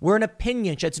 We're an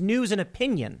opinion. It's news and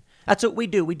opinion. That's what we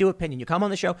do. We do opinion. You come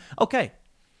on the show. Okay.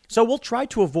 So we'll try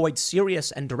to avoid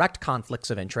serious and direct conflicts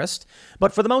of interest.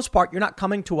 But for the most part, you're not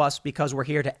coming to us because we're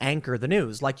here to anchor the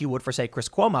news like you would for, say, Chris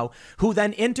Cuomo, who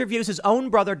then interviews his own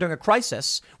brother during a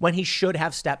crisis when he should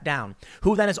have stepped down,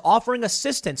 who then is offering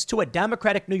assistance to a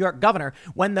Democratic New York governor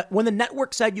when the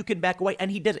network said you can back away,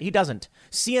 and he doesn't.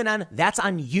 CNN, that's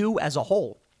on you as a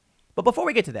whole. But before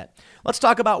we get to that, let's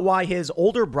talk about why his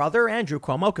older brother, Andrew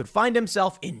Cuomo, could find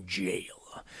himself in jail.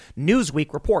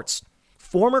 Newsweek reports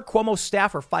former Cuomo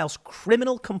staffer files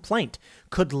criminal complaint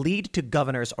could lead to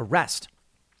governor's arrest.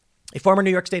 A former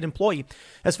New York State employee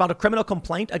has filed a criminal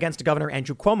complaint against Governor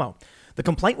Andrew Cuomo. The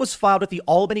complaint was filed at the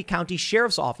Albany County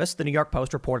Sheriff's Office, the New York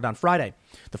Post reported on Friday.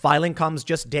 The filing comes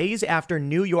just days after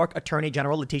New York Attorney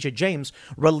General Letitia James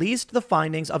released the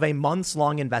findings of a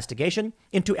months-long investigation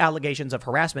into allegations of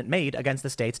harassment made against the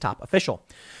state's top official.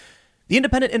 The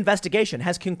independent investigation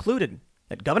has concluded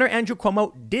that Governor Andrew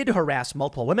Cuomo did harass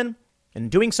multiple women, and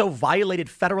doing so violated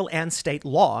federal and state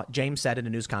law, James said in a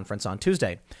news conference on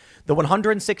Tuesday. The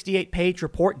 168-page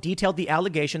report detailed the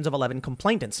allegations of 11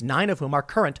 complainants, 9 of whom are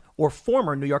current or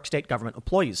former New York State government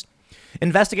employees.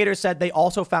 Investigators said they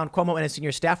also found Cuomo and his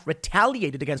senior staff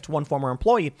retaliated against one former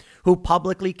employee who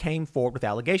publicly came forward with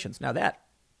allegations. Now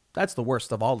that's the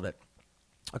worst of all of it.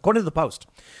 According to the Post,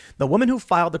 the woman who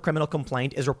filed the criminal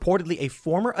complaint is reportedly a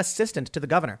former assistant to the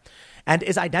governor and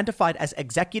is identified as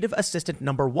Executive Assistant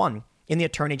Number 1 in the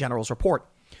Attorney General's report.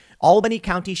 Albany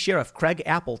County Sheriff Craig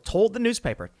Apple told the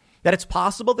newspaper that it's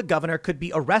possible the governor could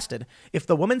be arrested if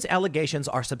the woman's allegations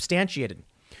are substantiated.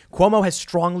 Cuomo has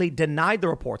strongly denied the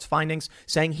report's findings,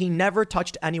 saying he never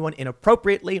touched anyone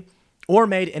inappropriately or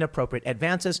made inappropriate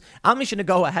advances. I'm just going to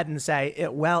go ahead and say,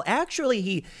 well,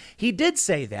 actually, he did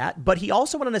say that, but he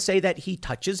also went on to say that he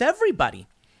touches everybody.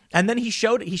 And then he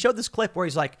showed this clip where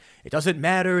he's like, it doesn't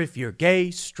matter if you're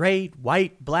gay, straight,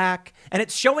 white, black. And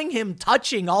it's showing him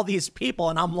touching all these people.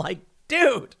 And I'm like,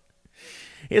 dude,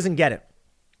 he doesn't get it.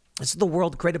 This is the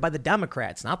world created by the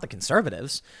Democrats, not the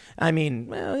conservatives. I mean,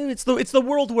 it's the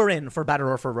world we're in, for better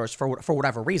or for worse, for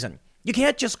whatever reason. You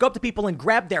can't just go up to people and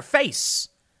grab their face.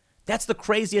 That's the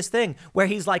craziest thing, where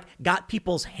he's like got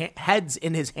people's heads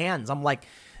in his hands. I'm like,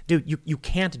 dude, you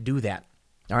can't do that.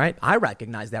 All right. I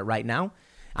recognize that right now.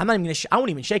 I'm not even going to, I won't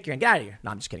even shake your hand. Get out of here.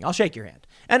 No, I'm just kidding. I'll shake your hand.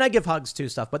 And I give hugs too,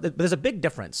 stuff. But there's a big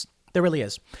difference. There really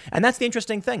is. And that's the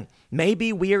interesting thing.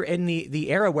 Maybe we're in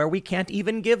the era where we can't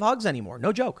even give hugs anymore.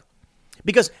 No joke.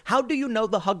 Because how do you know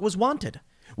the hug was wanted?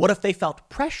 What if they felt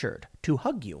pressured to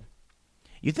hug you?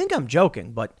 You think I'm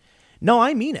joking, but no,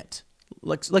 I mean it.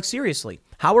 Like seriously,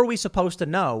 how are we supposed to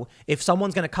know if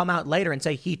someone's going to come out later and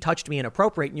say he touched me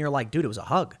inappropriate and you're like, dude, it was a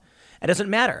hug? It doesn't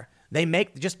matter.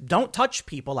 Just don't touch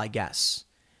people, I guess.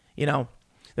 You know,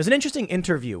 there's an interesting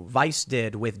interview Vice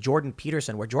did with Jordan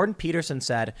Peterson, where Jordan Peterson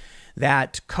said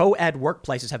that co-ed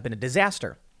workplaces have been a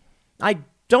disaster. I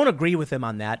don't agree with him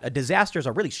on that. A disaster is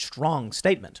a really strong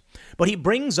statement, but he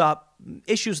brings up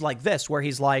issues like this, where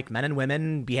he's like, men and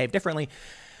women behave differently.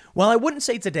 Well, I wouldn't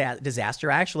say it's a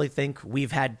disaster. I actually think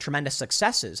we've had tremendous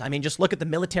successes. I mean, just look at the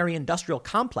military-industrial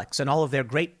complex and all of their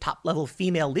great top-level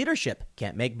female leadership.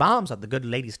 Can't make bombs without the good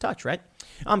ladies' touch, right?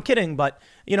 I'm kidding, but,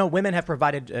 you know, women have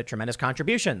provided tremendous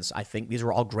contributions. I think these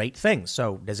were all great things.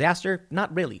 So disaster,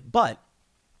 not really. But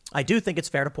I do think it's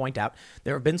fair to point out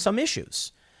there have been some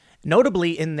issues.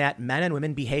 Notably in that men and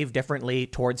women behave differently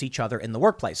towards each other in the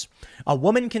workplace. A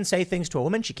woman can say things to a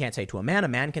woman she can't say to a man. A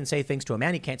man can say things to a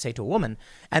man he can't say to a woman.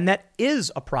 And that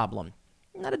is a problem.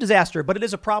 Not a disaster, but it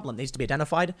is a problem. It needs to be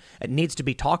identified. It needs to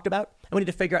be talked about. And we need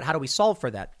to figure out, how do we solve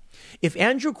for that? If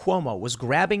Andrew Cuomo was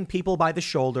grabbing people by the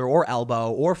shoulder or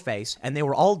elbow or face, and they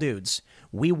were all dudes,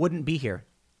 we wouldn't be here.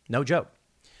 No joke.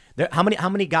 How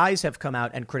many guys have come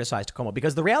out and criticized Cuomo?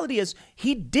 Because the reality is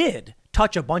he did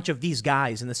touch a bunch of these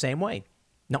guys in the same way.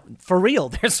 No, for real.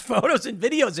 There's photos and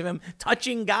videos of him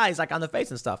touching guys like on the face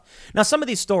and stuff. Now, some of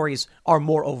these stories are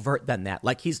more overt than that.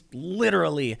 Like he's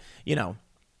literally,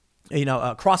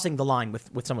 crossing the line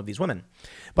with some of these women.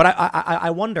 But I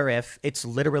wonder if it's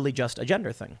literally just a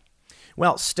gender thing.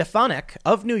 Well, Stefanik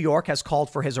of New York has called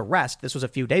for his arrest. This was a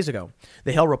few days ago.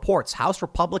 The Hill reports House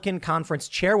Republican Conference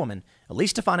Chairwoman Elise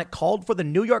Stefanik called for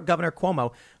New York Governor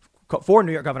Cuomo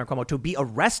to be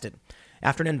arrested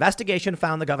after an investigation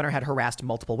found the governor had harassed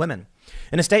multiple women.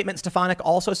 In a statement, Stefanik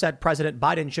also said President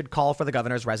Biden should call for the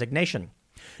governor's resignation.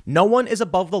 No one is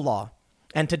above the law,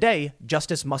 and today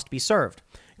justice must be served.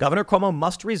 Governor Cuomo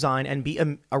must resign and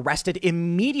be arrested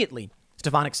immediately,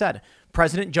 Stefanik said.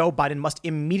 President Joe Biden must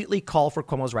immediately call for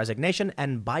Cuomo's resignation,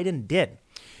 and Biden did.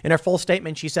 In her full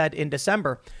statement, she said, in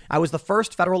December, I was the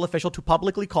first federal official to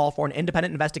publicly call for an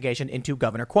independent investigation into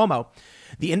Governor Cuomo.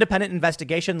 The independent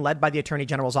investigation led by the Attorney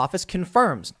General's office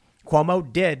confirms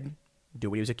Cuomo did do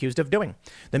what he was accused of doing.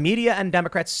 The media and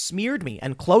Democrats smeared me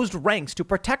and closed ranks to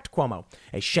protect Cuomo,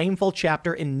 a shameful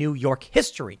chapter in New York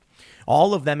history.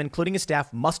 All of them, including his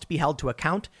staff, must be held to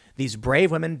account. These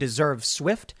brave women deserve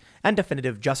swift and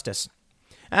definitive justice.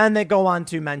 And they go on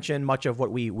to mention much of what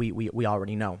we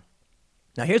already know.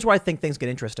 Now, here's where I think things get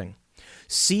interesting.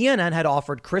 CNN had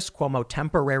offered Chris Cuomo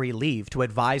temporary leave to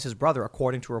advise his brother,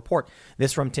 according to a report.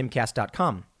 This from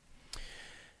timcast.com.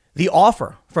 The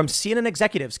offer from CNN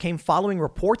executives came following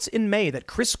reports in May that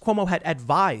Chris Cuomo had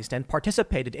advised and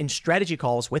participated in strategy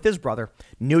calls with his brother,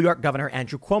 New York Governor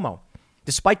Andrew Cuomo.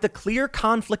 Despite the clear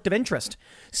conflict of interest,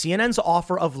 CNN's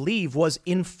offer of leave was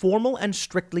informal and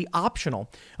strictly optional,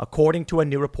 according to a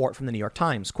new report from the New York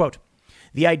Times. Quote,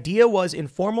 the idea was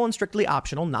informal and strictly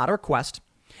optional, not a request,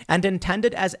 and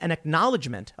intended as an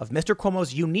acknowledgement of Mr.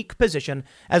 Cuomo's unique position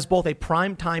as both a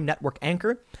primetime network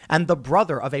anchor and the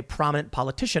brother of a prominent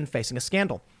politician facing a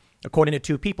scandal. According to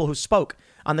two people who spoke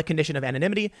on the condition of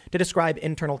anonymity to describe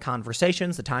internal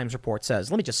conversations, the Times report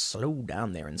says, let me just slow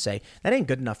down there and say, that ain't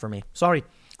good enough for me. Sorry.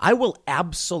 I will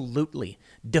absolutely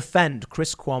defend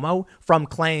Chris Cuomo from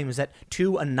claims that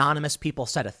two anonymous people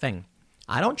said a thing.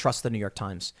 I don't trust the New York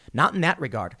Times, not in that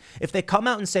regard. If they come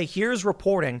out and say, here's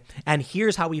reporting and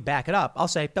here's how we back it up, I'll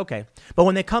say, okay. But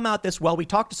when they come out this, well, we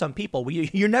talked to some people,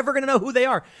 you're never going to know who they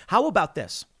are. How about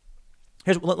this?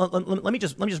 Let me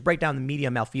just break down the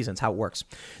media malfeasance, how it works.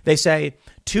 They say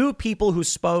two people who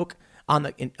spoke on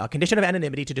the condition of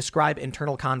anonymity to describe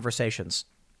internal conversations.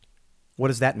 What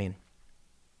does that mean?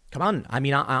 Come on. I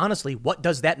mean, honestly, what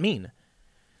does that mean?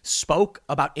 Spoke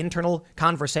about internal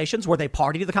conversations? Were they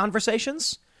party to the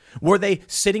conversations? Were they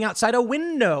sitting outside a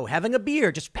window having a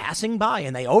beer, just passing by,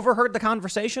 and they overheard the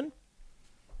conversation?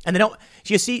 And they don't.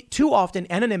 You see, too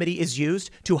often anonymity is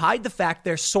used to hide the fact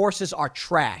their sources are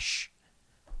trash.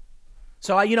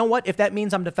 So you know what? If that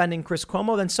means I'm defending Chris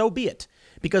Cuomo, then so be it,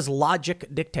 because logic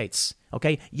dictates.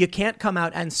 OK, you can't come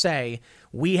out and say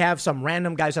we have some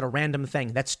random guys at a random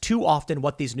thing. That's too often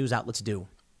what these news outlets do.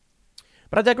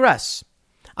 But I digress.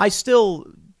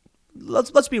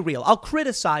 Let's be real. I'll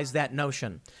criticize that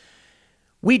notion.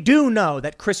 We do know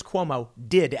that Chris Cuomo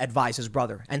did advise his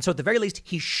brother. And so at the very least,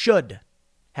 he should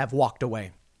have walked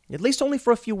away, at least only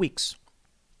for a few weeks.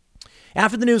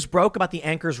 After the news broke about the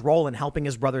anchor's role in helping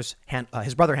his brother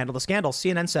handle the scandal,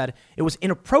 CNN said it was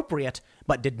inappropriate,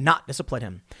 but did not discipline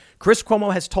him. Chris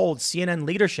Cuomo has told CNN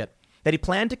leadership that he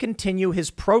planned to continue his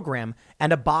program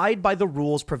and abide by the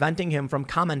rules preventing him from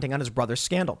commenting on his brother's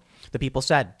scandal, the people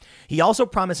said. He also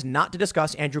promised not to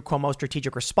discuss Andrew Cuomo's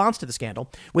strategic response to the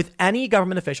scandal with any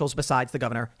government officials besides the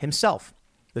governor himself.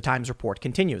 The Times report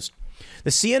continues. The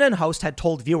CNN host had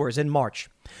told viewers in March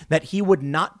that he would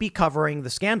not be covering the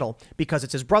scandal because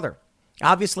it's his brother.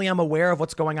 Obviously, I'm aware of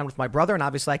what's going on with my brother, and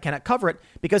obviously I cannot cover it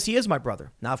because he is my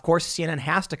brother. Now, of course, CNN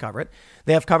has to cover it.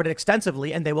 They have covered it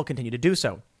extensively, and they will continue to do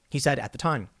so, he said at the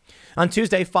time. On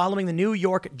Tuesday, following the New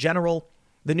York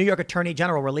Attorney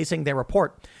General releasing their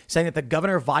report saying that the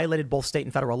governor violated both state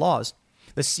and federal laws,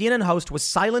 the CNN host was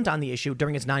silent on the issue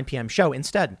during his 9 p.m. show.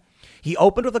 Instead, he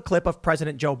opened with a clip of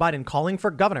President Joe Biden calling for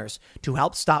governors to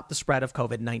help stop the spread of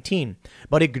COVID-19,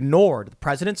 but ignored the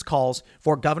president's calls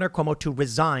for Governor Cuomo to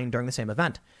resign during the same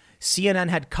event. CNN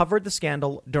had covered the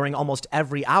scandal during almost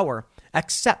every hour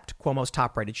except Cuomo's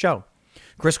top-rated show.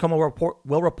 Chris Cuomo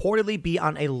will reportedly be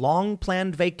on a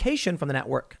long-planned vacation from the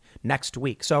network next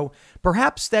week. So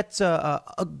perhaps that's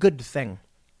a good thing.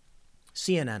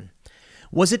 CNN.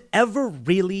 Was it ever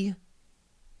really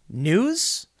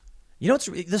news? You know,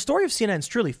 the story of CNN is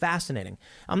truly fascinating.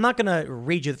 I'm not going to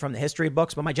read you from the history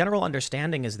books, but my general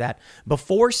understanding is that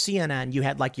before CNN, you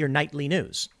had like your nightly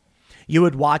news. You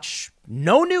would watch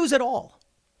no news at all,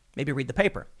 maybe read the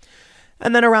paper.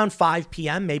 And then around 5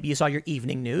 p.m., maybe you saw your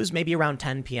evening news. Maybe around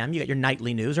 10 p.m., you got your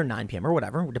nightly news, or 9 p.m. or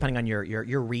whatever, depending on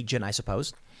your region, I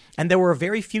suppose. And there were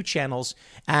very few channels.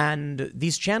 And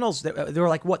these channels, there were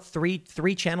like, what, three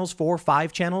channels, 4 or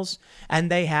 5 channels? And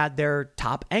they had their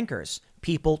top anchors.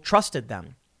 People trusted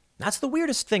them. That's the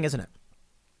weirdest thing, isn't it?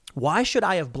 Why should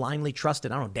I have blindly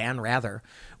trusted, I don't know, Dan Rather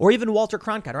or even Walter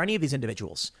Cronkite or any of these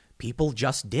individuals? People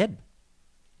just did.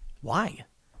 Why?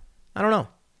 I don't know.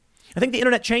 I think the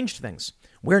internet changed things.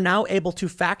 We're now able to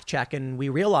fact check and we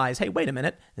realize, hey, wait a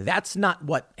minute, that's not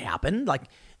what happened. Like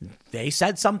they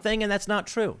said something and that's not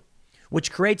true,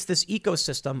 which creates this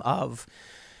ecosystem of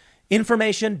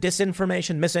information,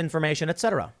 disinformation, misinformation,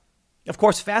 etc. Of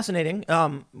course, fascinating.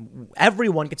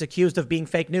 Everyone gets accused of being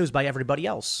fake news by everybody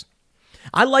else.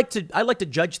 I like to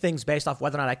judge things based off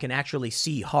whether or not I can actually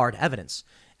see hard evidence.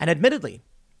 And admittedly,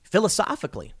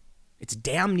 philosophically, it's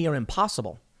damn near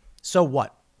impossible. So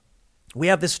what? We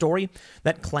have this story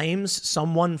that claims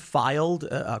someone filed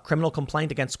a criminal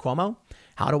complaint against Cuomo.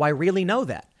 How do I really know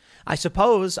that? I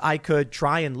suppose I could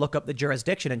try and look up the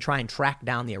jurisdiction and try and track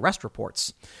down the arrest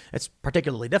reports. It's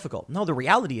particularly difficult. No, the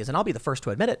reality is, and I'll be the first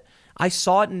to admit it, I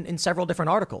saw it in several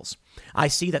different articles. I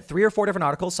see that 3 or 4 different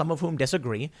articles, some of whom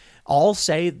disagree, all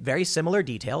say very similar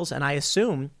details, and I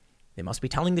assume they must be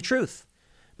telling the truth.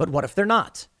 But what if they're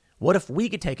not? What if we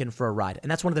get taken for a ride?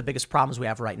 And that's one of the biggest problems we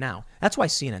have right now. That's why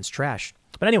CNN's trash.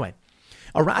 But anyway,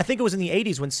 I think it was in the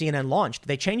 80s when CNN launched.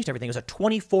 They changed everything. It was a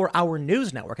 24-hour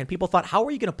news network. And people thought, how are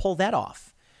you going to pull that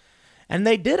off? And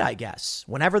they did, I guess.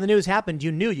 Whenever the news happened,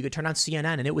 you knew you could turn on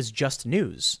CNN and it was just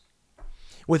news.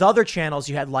 With other channels,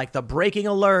 you had like the breaking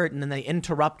alert and then they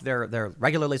interrupt their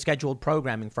regularly scheduled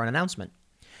programming for an announcement.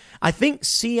 I think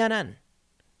CNN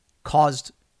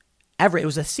caused it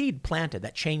was a seed planted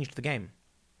that changed the game.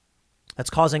 That's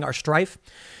causing our strife.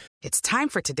 It's time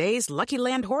for today's Lucky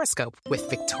Land horoscope with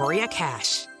Victoria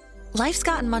Cash. Life's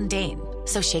gotten mundane,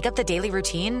 so shake up the daily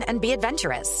routine and be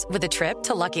adventurous with a trip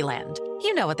to Lucky Land.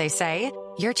 You know what they say,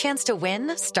 your chance to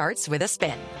win starts with a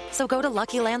spin. So go to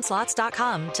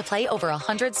LuckyLandSlots.com to play over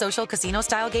 100 social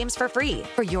casino-style games for free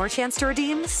for your chance to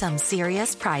redeem some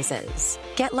serious prizes.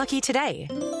 Get lucky today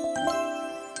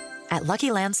at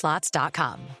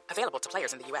LuckyLandSlots.com. Available to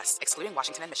players in the U.S., excluding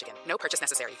Washington and Michigan. No purchase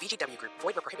necessary. VGW Group.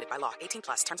 Void where prohibited by law. 18+.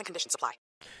 Terms and conditions apply.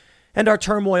 And our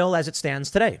turmoil as it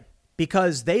stands today.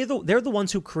 Because they're the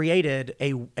ones who created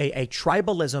a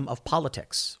tribalism of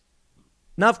politics.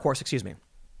 Now, of course,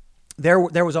 there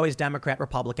was always Democrat,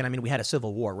 Republican. I mean, we had a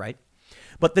civil war, right?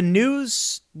 But the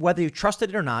news, whether you trusted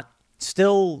it or not,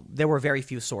 still, there were very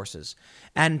few sources.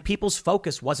 And people's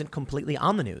focus wasn't completely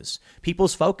on the news.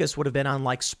 People's focus would have been on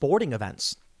like sporting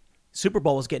events. Super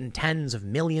Bowl was getting tens of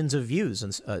millions of views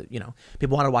and,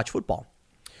 people want to watch football.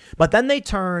 But then they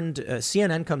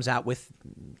CNN comes out with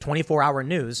 24-hour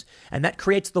news, and that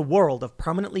creates the world of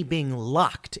permanently being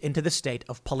locked into the state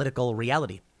of political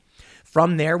reality.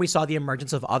 From there, we saw the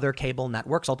emergence of other cable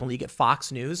networks. Ultimately, you get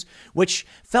Fox News, which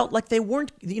felt like they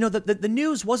weren't, the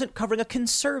news wasn't covering a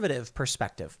conservative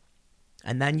perspective.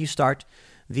 And then you start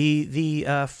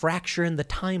the fracture in the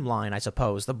timeline, I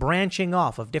suppose, the branching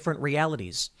off of different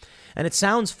realities. And it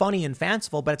sounds funny and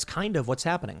fanciful, but it's kind of what's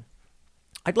happening.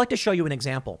 I'd like to show you an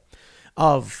example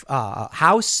of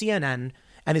how CNN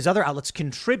and these other outlets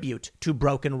contribute to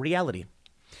broken reality.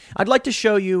 I'd like to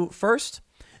show you first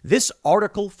this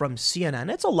article from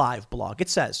CNN. It's a live blog. It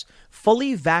says,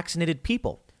 fully vaccinated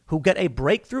people who get a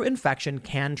breakthrough infection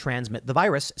can transmit the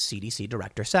virus, CDC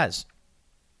director says.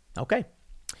 Okay.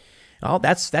 Well,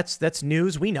 that's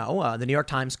news we know. The New York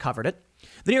Times covered it.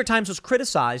 The New York Times was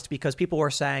criticized because people were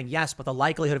saying, yes, but the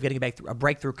likelihood of getting a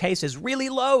breakthrough case is really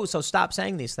low, so stop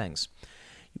saying these things.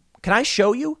 Can I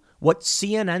show you what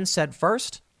CNN said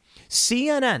first?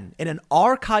 CNN, in an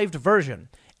archived version,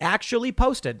 actually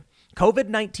posted,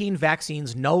 COVID-19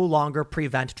 vaccines no longer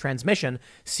prevent transmission,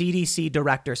 CDC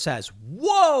director says.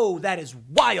 Whoa, that is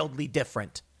wildly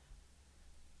different.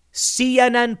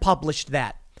 CNN published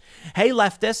that. Hey,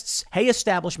 leftists. Hey,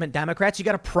 establishment Democrats. You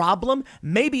got a problem?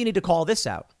 Maybe you need to call this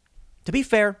out. To be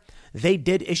fair, they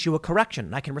did issue a correction,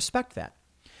 and I can respect that.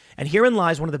 And herein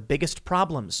lies one of the biggest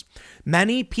problems.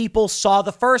 Many people saw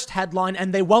the first headline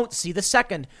and they won't see the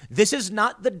second. This is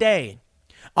not the day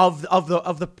of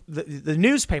the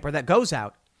newspaper that goes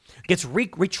out, gets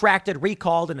retracted,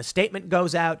 recalled, and a statement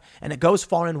goes out and it goes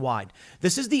far and wide.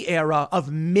 This is the era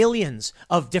of millions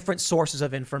of different sources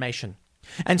of information.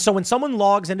 And so when someone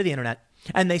logs into the internet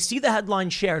and they see the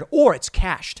headline shared or it's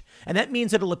cached, and that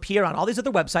means it'll appear on all these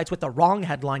other websites with the wrong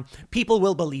headline, people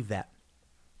will believe that.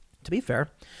 To be fair,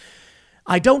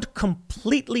 I don't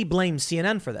completely blame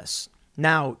CNN for this.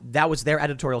 Now, that was their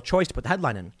editorial choice to put the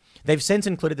headline in. They've since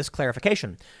included this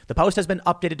clarification. The Post has been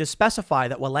updated to specify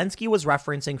that Walensky was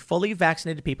referencing fully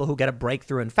vaccinated people who get a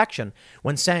breakthrough infection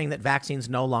when saying that vaccines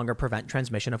no longer prevent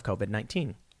transmission of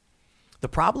COVID-19. The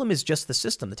problem is just the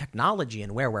system, the technology,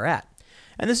 and where we're at.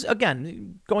 And this,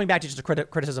 again, going back to just a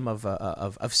criticism of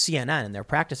CNN and their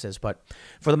practices. But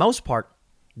for the most part,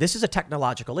 this is a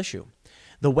technological issue.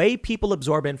 The way people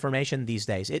absorb information these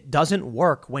days, it doesn't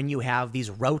work when you have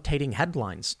these rotating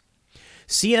headlines.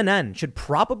 CNN should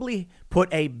probably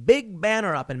put a big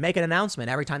banner up and make an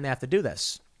announcement every time they have to do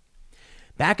this.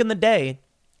 Back in the day,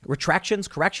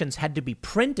 corrections had to be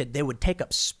printed. They would take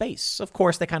up space. Of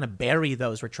course, they kind of bury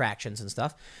those retractions and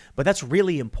stuff, but that's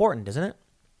really important, isn't it?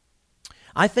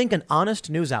 I think an honest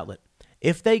news outlet,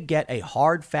 if they get a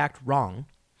hard fact wrong,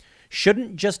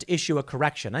 shouldn't just issue a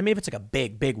correction. I mean, if it's like a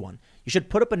big one, you should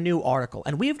put up a new article.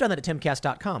 And we've done that at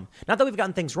timcast.com. Not that we've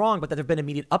gotten things wrong, but that there have been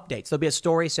immediate updates. There'll be a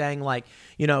story saying like,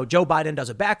 Joe Biden does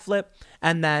a backflip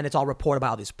and then it's all reported by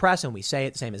all these press and we say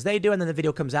it the same as they do. And then the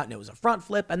video comes out and it was a front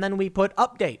flip. And then we put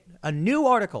update, a new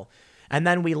article. And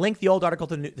then we link the old article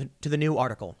to the new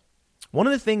article. One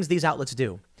of the things these outlets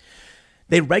do,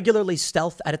 they regularly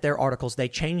stealth edit their articles. They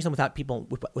change them without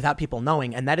people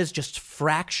knowing. And that is just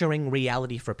fracturing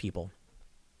reality for people.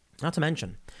 Not to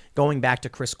mention going back to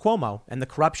Chris Cuomo and the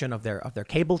corruption of their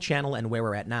cable channel and where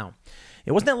we're at now.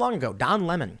 It wasn't that long ago. Don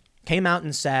Lemon came out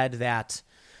and said that,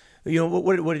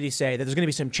 what did he say? That there's going to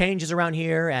be some changes around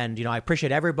here. And, I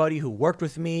appreciate everybody who worked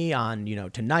with me on,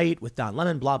 Tonight with Don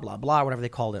Lemon, blah, blah, blah, whatever they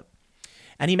called it.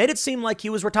 And he made it seem like he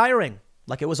was retiring,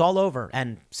 like it was all over.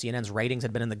 And CNN's ratings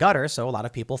had been in the gutter, so a lot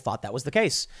of people thought that was the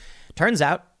case. Turns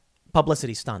out,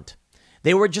 publicity stunt.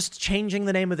 They were just changing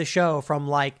the name of the show from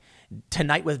like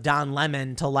Tonight with Don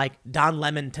Lemon to like Don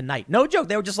Lemon Tonight. No joke.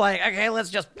 They were just like, okay,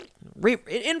 let's just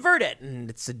invert it. And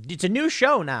it's a new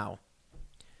show now.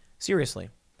 Seriously.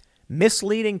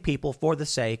 Misleading people for the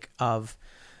sake of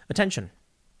attention.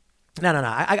 No.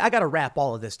 I got to wrap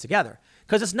all of this together.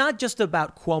 Because it's not just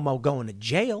about Cuomo going to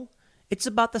jail. It's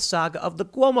about the saga of the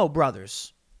Cuomo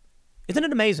brothers. Isn't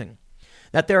it amazing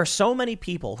that there are so many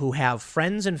people who have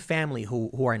friends and family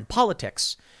who are in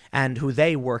politics and who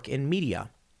they work in media?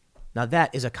 Now,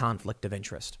 that is a conflict of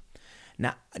interest.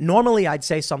 Now, normally I'd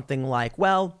say something like,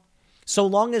 well, so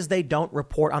long as they don't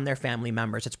report on their family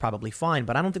members, it's probably fine.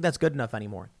 But I don't think that's good enough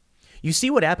anymore. You see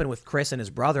what happened with Chris and his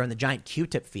brother and the giant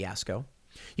Q-tip fiasco.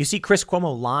 You see Chris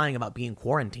Cuomo lying about being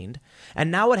quarantined.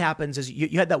 And now what happens is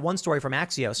you had that one story from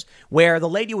Axios where the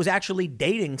lady was actually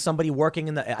dating somebody working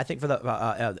in the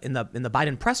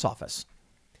Biden press office.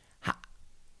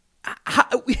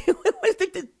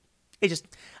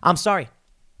 I'm sorry.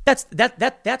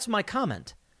 That's my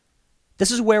comment.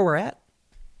 This is where we're at.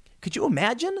 Could you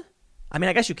imagine? I mean,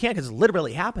 I guess you can't because it's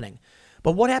literally happening.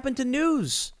 But what happened to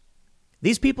news?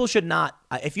 These people should not,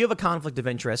 if you have a conflict of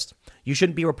interest, you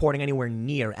shouldn't be reporting anywhere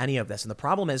near any of this. And the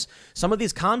problem is some of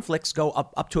these conflicts go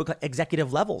up to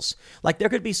executive levels. Like there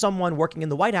could be someone working in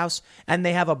the White House and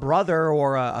they have a brother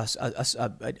or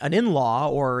an in-law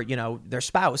or, their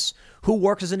spouse who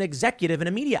works as an executive in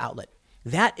a media outlet.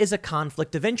 That is a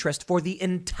conflict of interest for the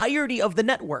entirety of the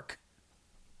network.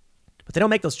 But they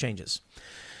don't make those changes.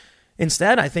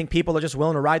 Instead, I think people are just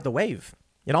willing to ride the wave.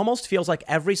 It almost feels like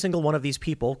every single one of these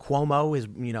people, Cuomo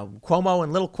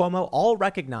and little Cuomo, all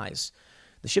recognize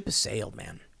the ship has sailed,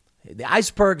 man. The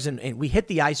icebergs, and we hit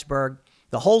the iceberg.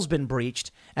 The hull's been breached.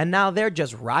 And now they're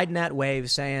just riding that wave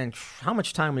saying, how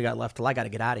much time we got left till I got to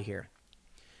get out of here?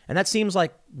 And that seems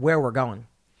like where we're going.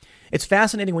 It's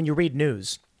fascinating when you read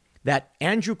news that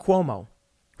Andrew Cuomo,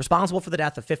 responsible for the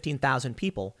death of 15,000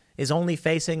 people, is only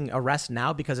facing arrest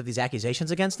now because of these accusations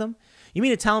against him? You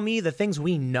mean to tell me the things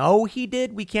we know he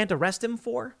did, we can't arrest him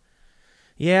for?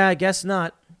 Yeah, I guess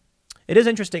not. It is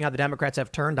interesting how the Democrats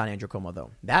have turned on Andrew Cuomo,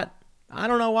 though. That, I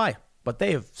don't know why, but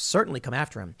they have certainly come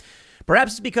after him.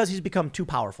 Perhaps it's because he's become too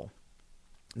powerful.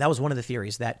 That was one of the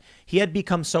theories, that he had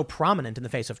become so prominent in the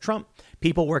face of Trump.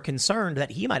 People were concerned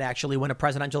that he might actually win a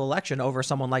presidential election over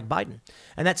someone like Biden.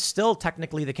 And that's still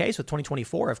technically the case with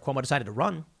 2024 if Cuomo decided to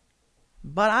run.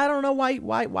 But I don't know why.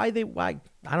 I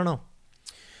don't know.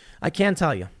 I can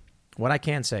tell you what I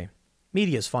can say.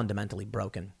 Media is fundamentally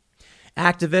broken.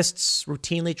 Activists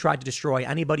routinely try to destroy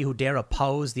anybody who dare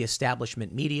oppose the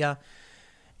establishment media.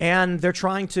 And they're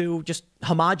trying to just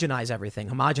homogenize everything,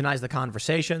 homogenize the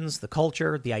conversations, the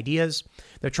culture, the ideas.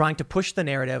 They're trying to push the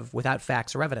narrative without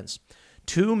facts or evidence.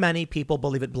 Too many people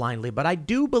believe it blindly. But I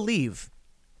do believe,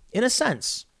 in a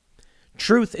sense,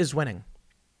 truth is winning.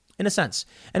 In a sense.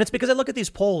 And it's because I look at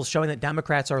these polls showing that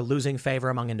Democrats are losing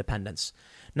favor among independents.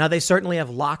 Now, they certainly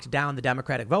have locked down the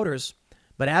Democratic voters.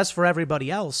 But as for everybody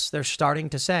else, they're starting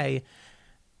to say,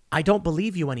 I don't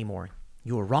believe you anymore.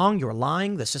 You were wrong. You were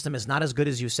lying. The system is not as good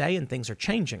as you say, and things are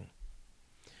changing.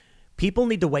 People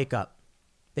need to wake up.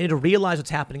 They need to realize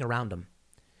what's happening around them.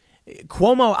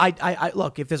 Cuomo, I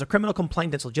look, if there's a criminal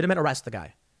complaint that's legitimate, arrest the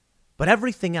guy. But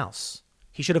everything else,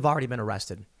 he should have already been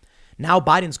arrested. Now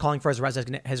Biden's calling for his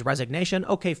resignation.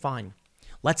 Okay, fine.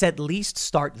 Let's at least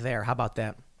start there. How about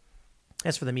that?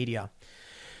 As for the media,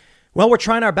 well, we're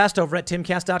trying our best over at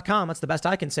timcast.com. That's the best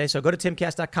I can say. So go to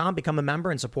timcast.com, become a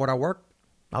member, and support our work.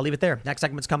 I'll leave it there. Next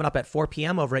segment's coming up at 4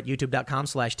 p.m. over at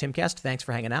youtube.com/Timcast. Thanks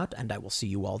for hanging out, and I will see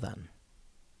you all then.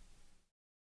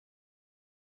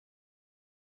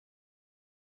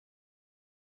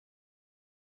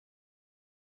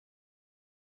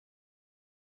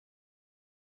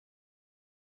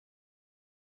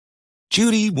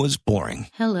 Judy was boring.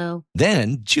 Hello.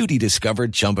 Then Judy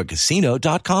discovered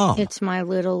ChumbaCasino.com. It's my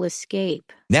little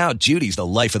escape. Now Judy's the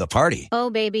life of the party. Oh,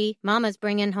 baby, mama's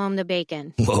bringing home the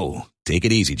bacon. Whoa, take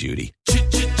it easy, Judy.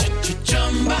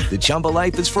 The Chumba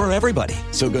life is for everybody.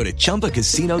 So go to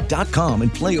ChumbaCasino.com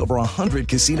and play over 100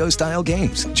 casino-style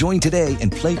games. Join today and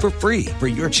play for free for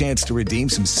your chance to redeem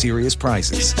some serious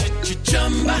prizes.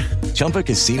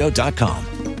 ChumbaCasino.com.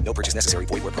 No purchase necessary.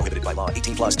 Void where prohibited by law.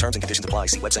 18+ terms and conditions apply.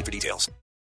 See website for details.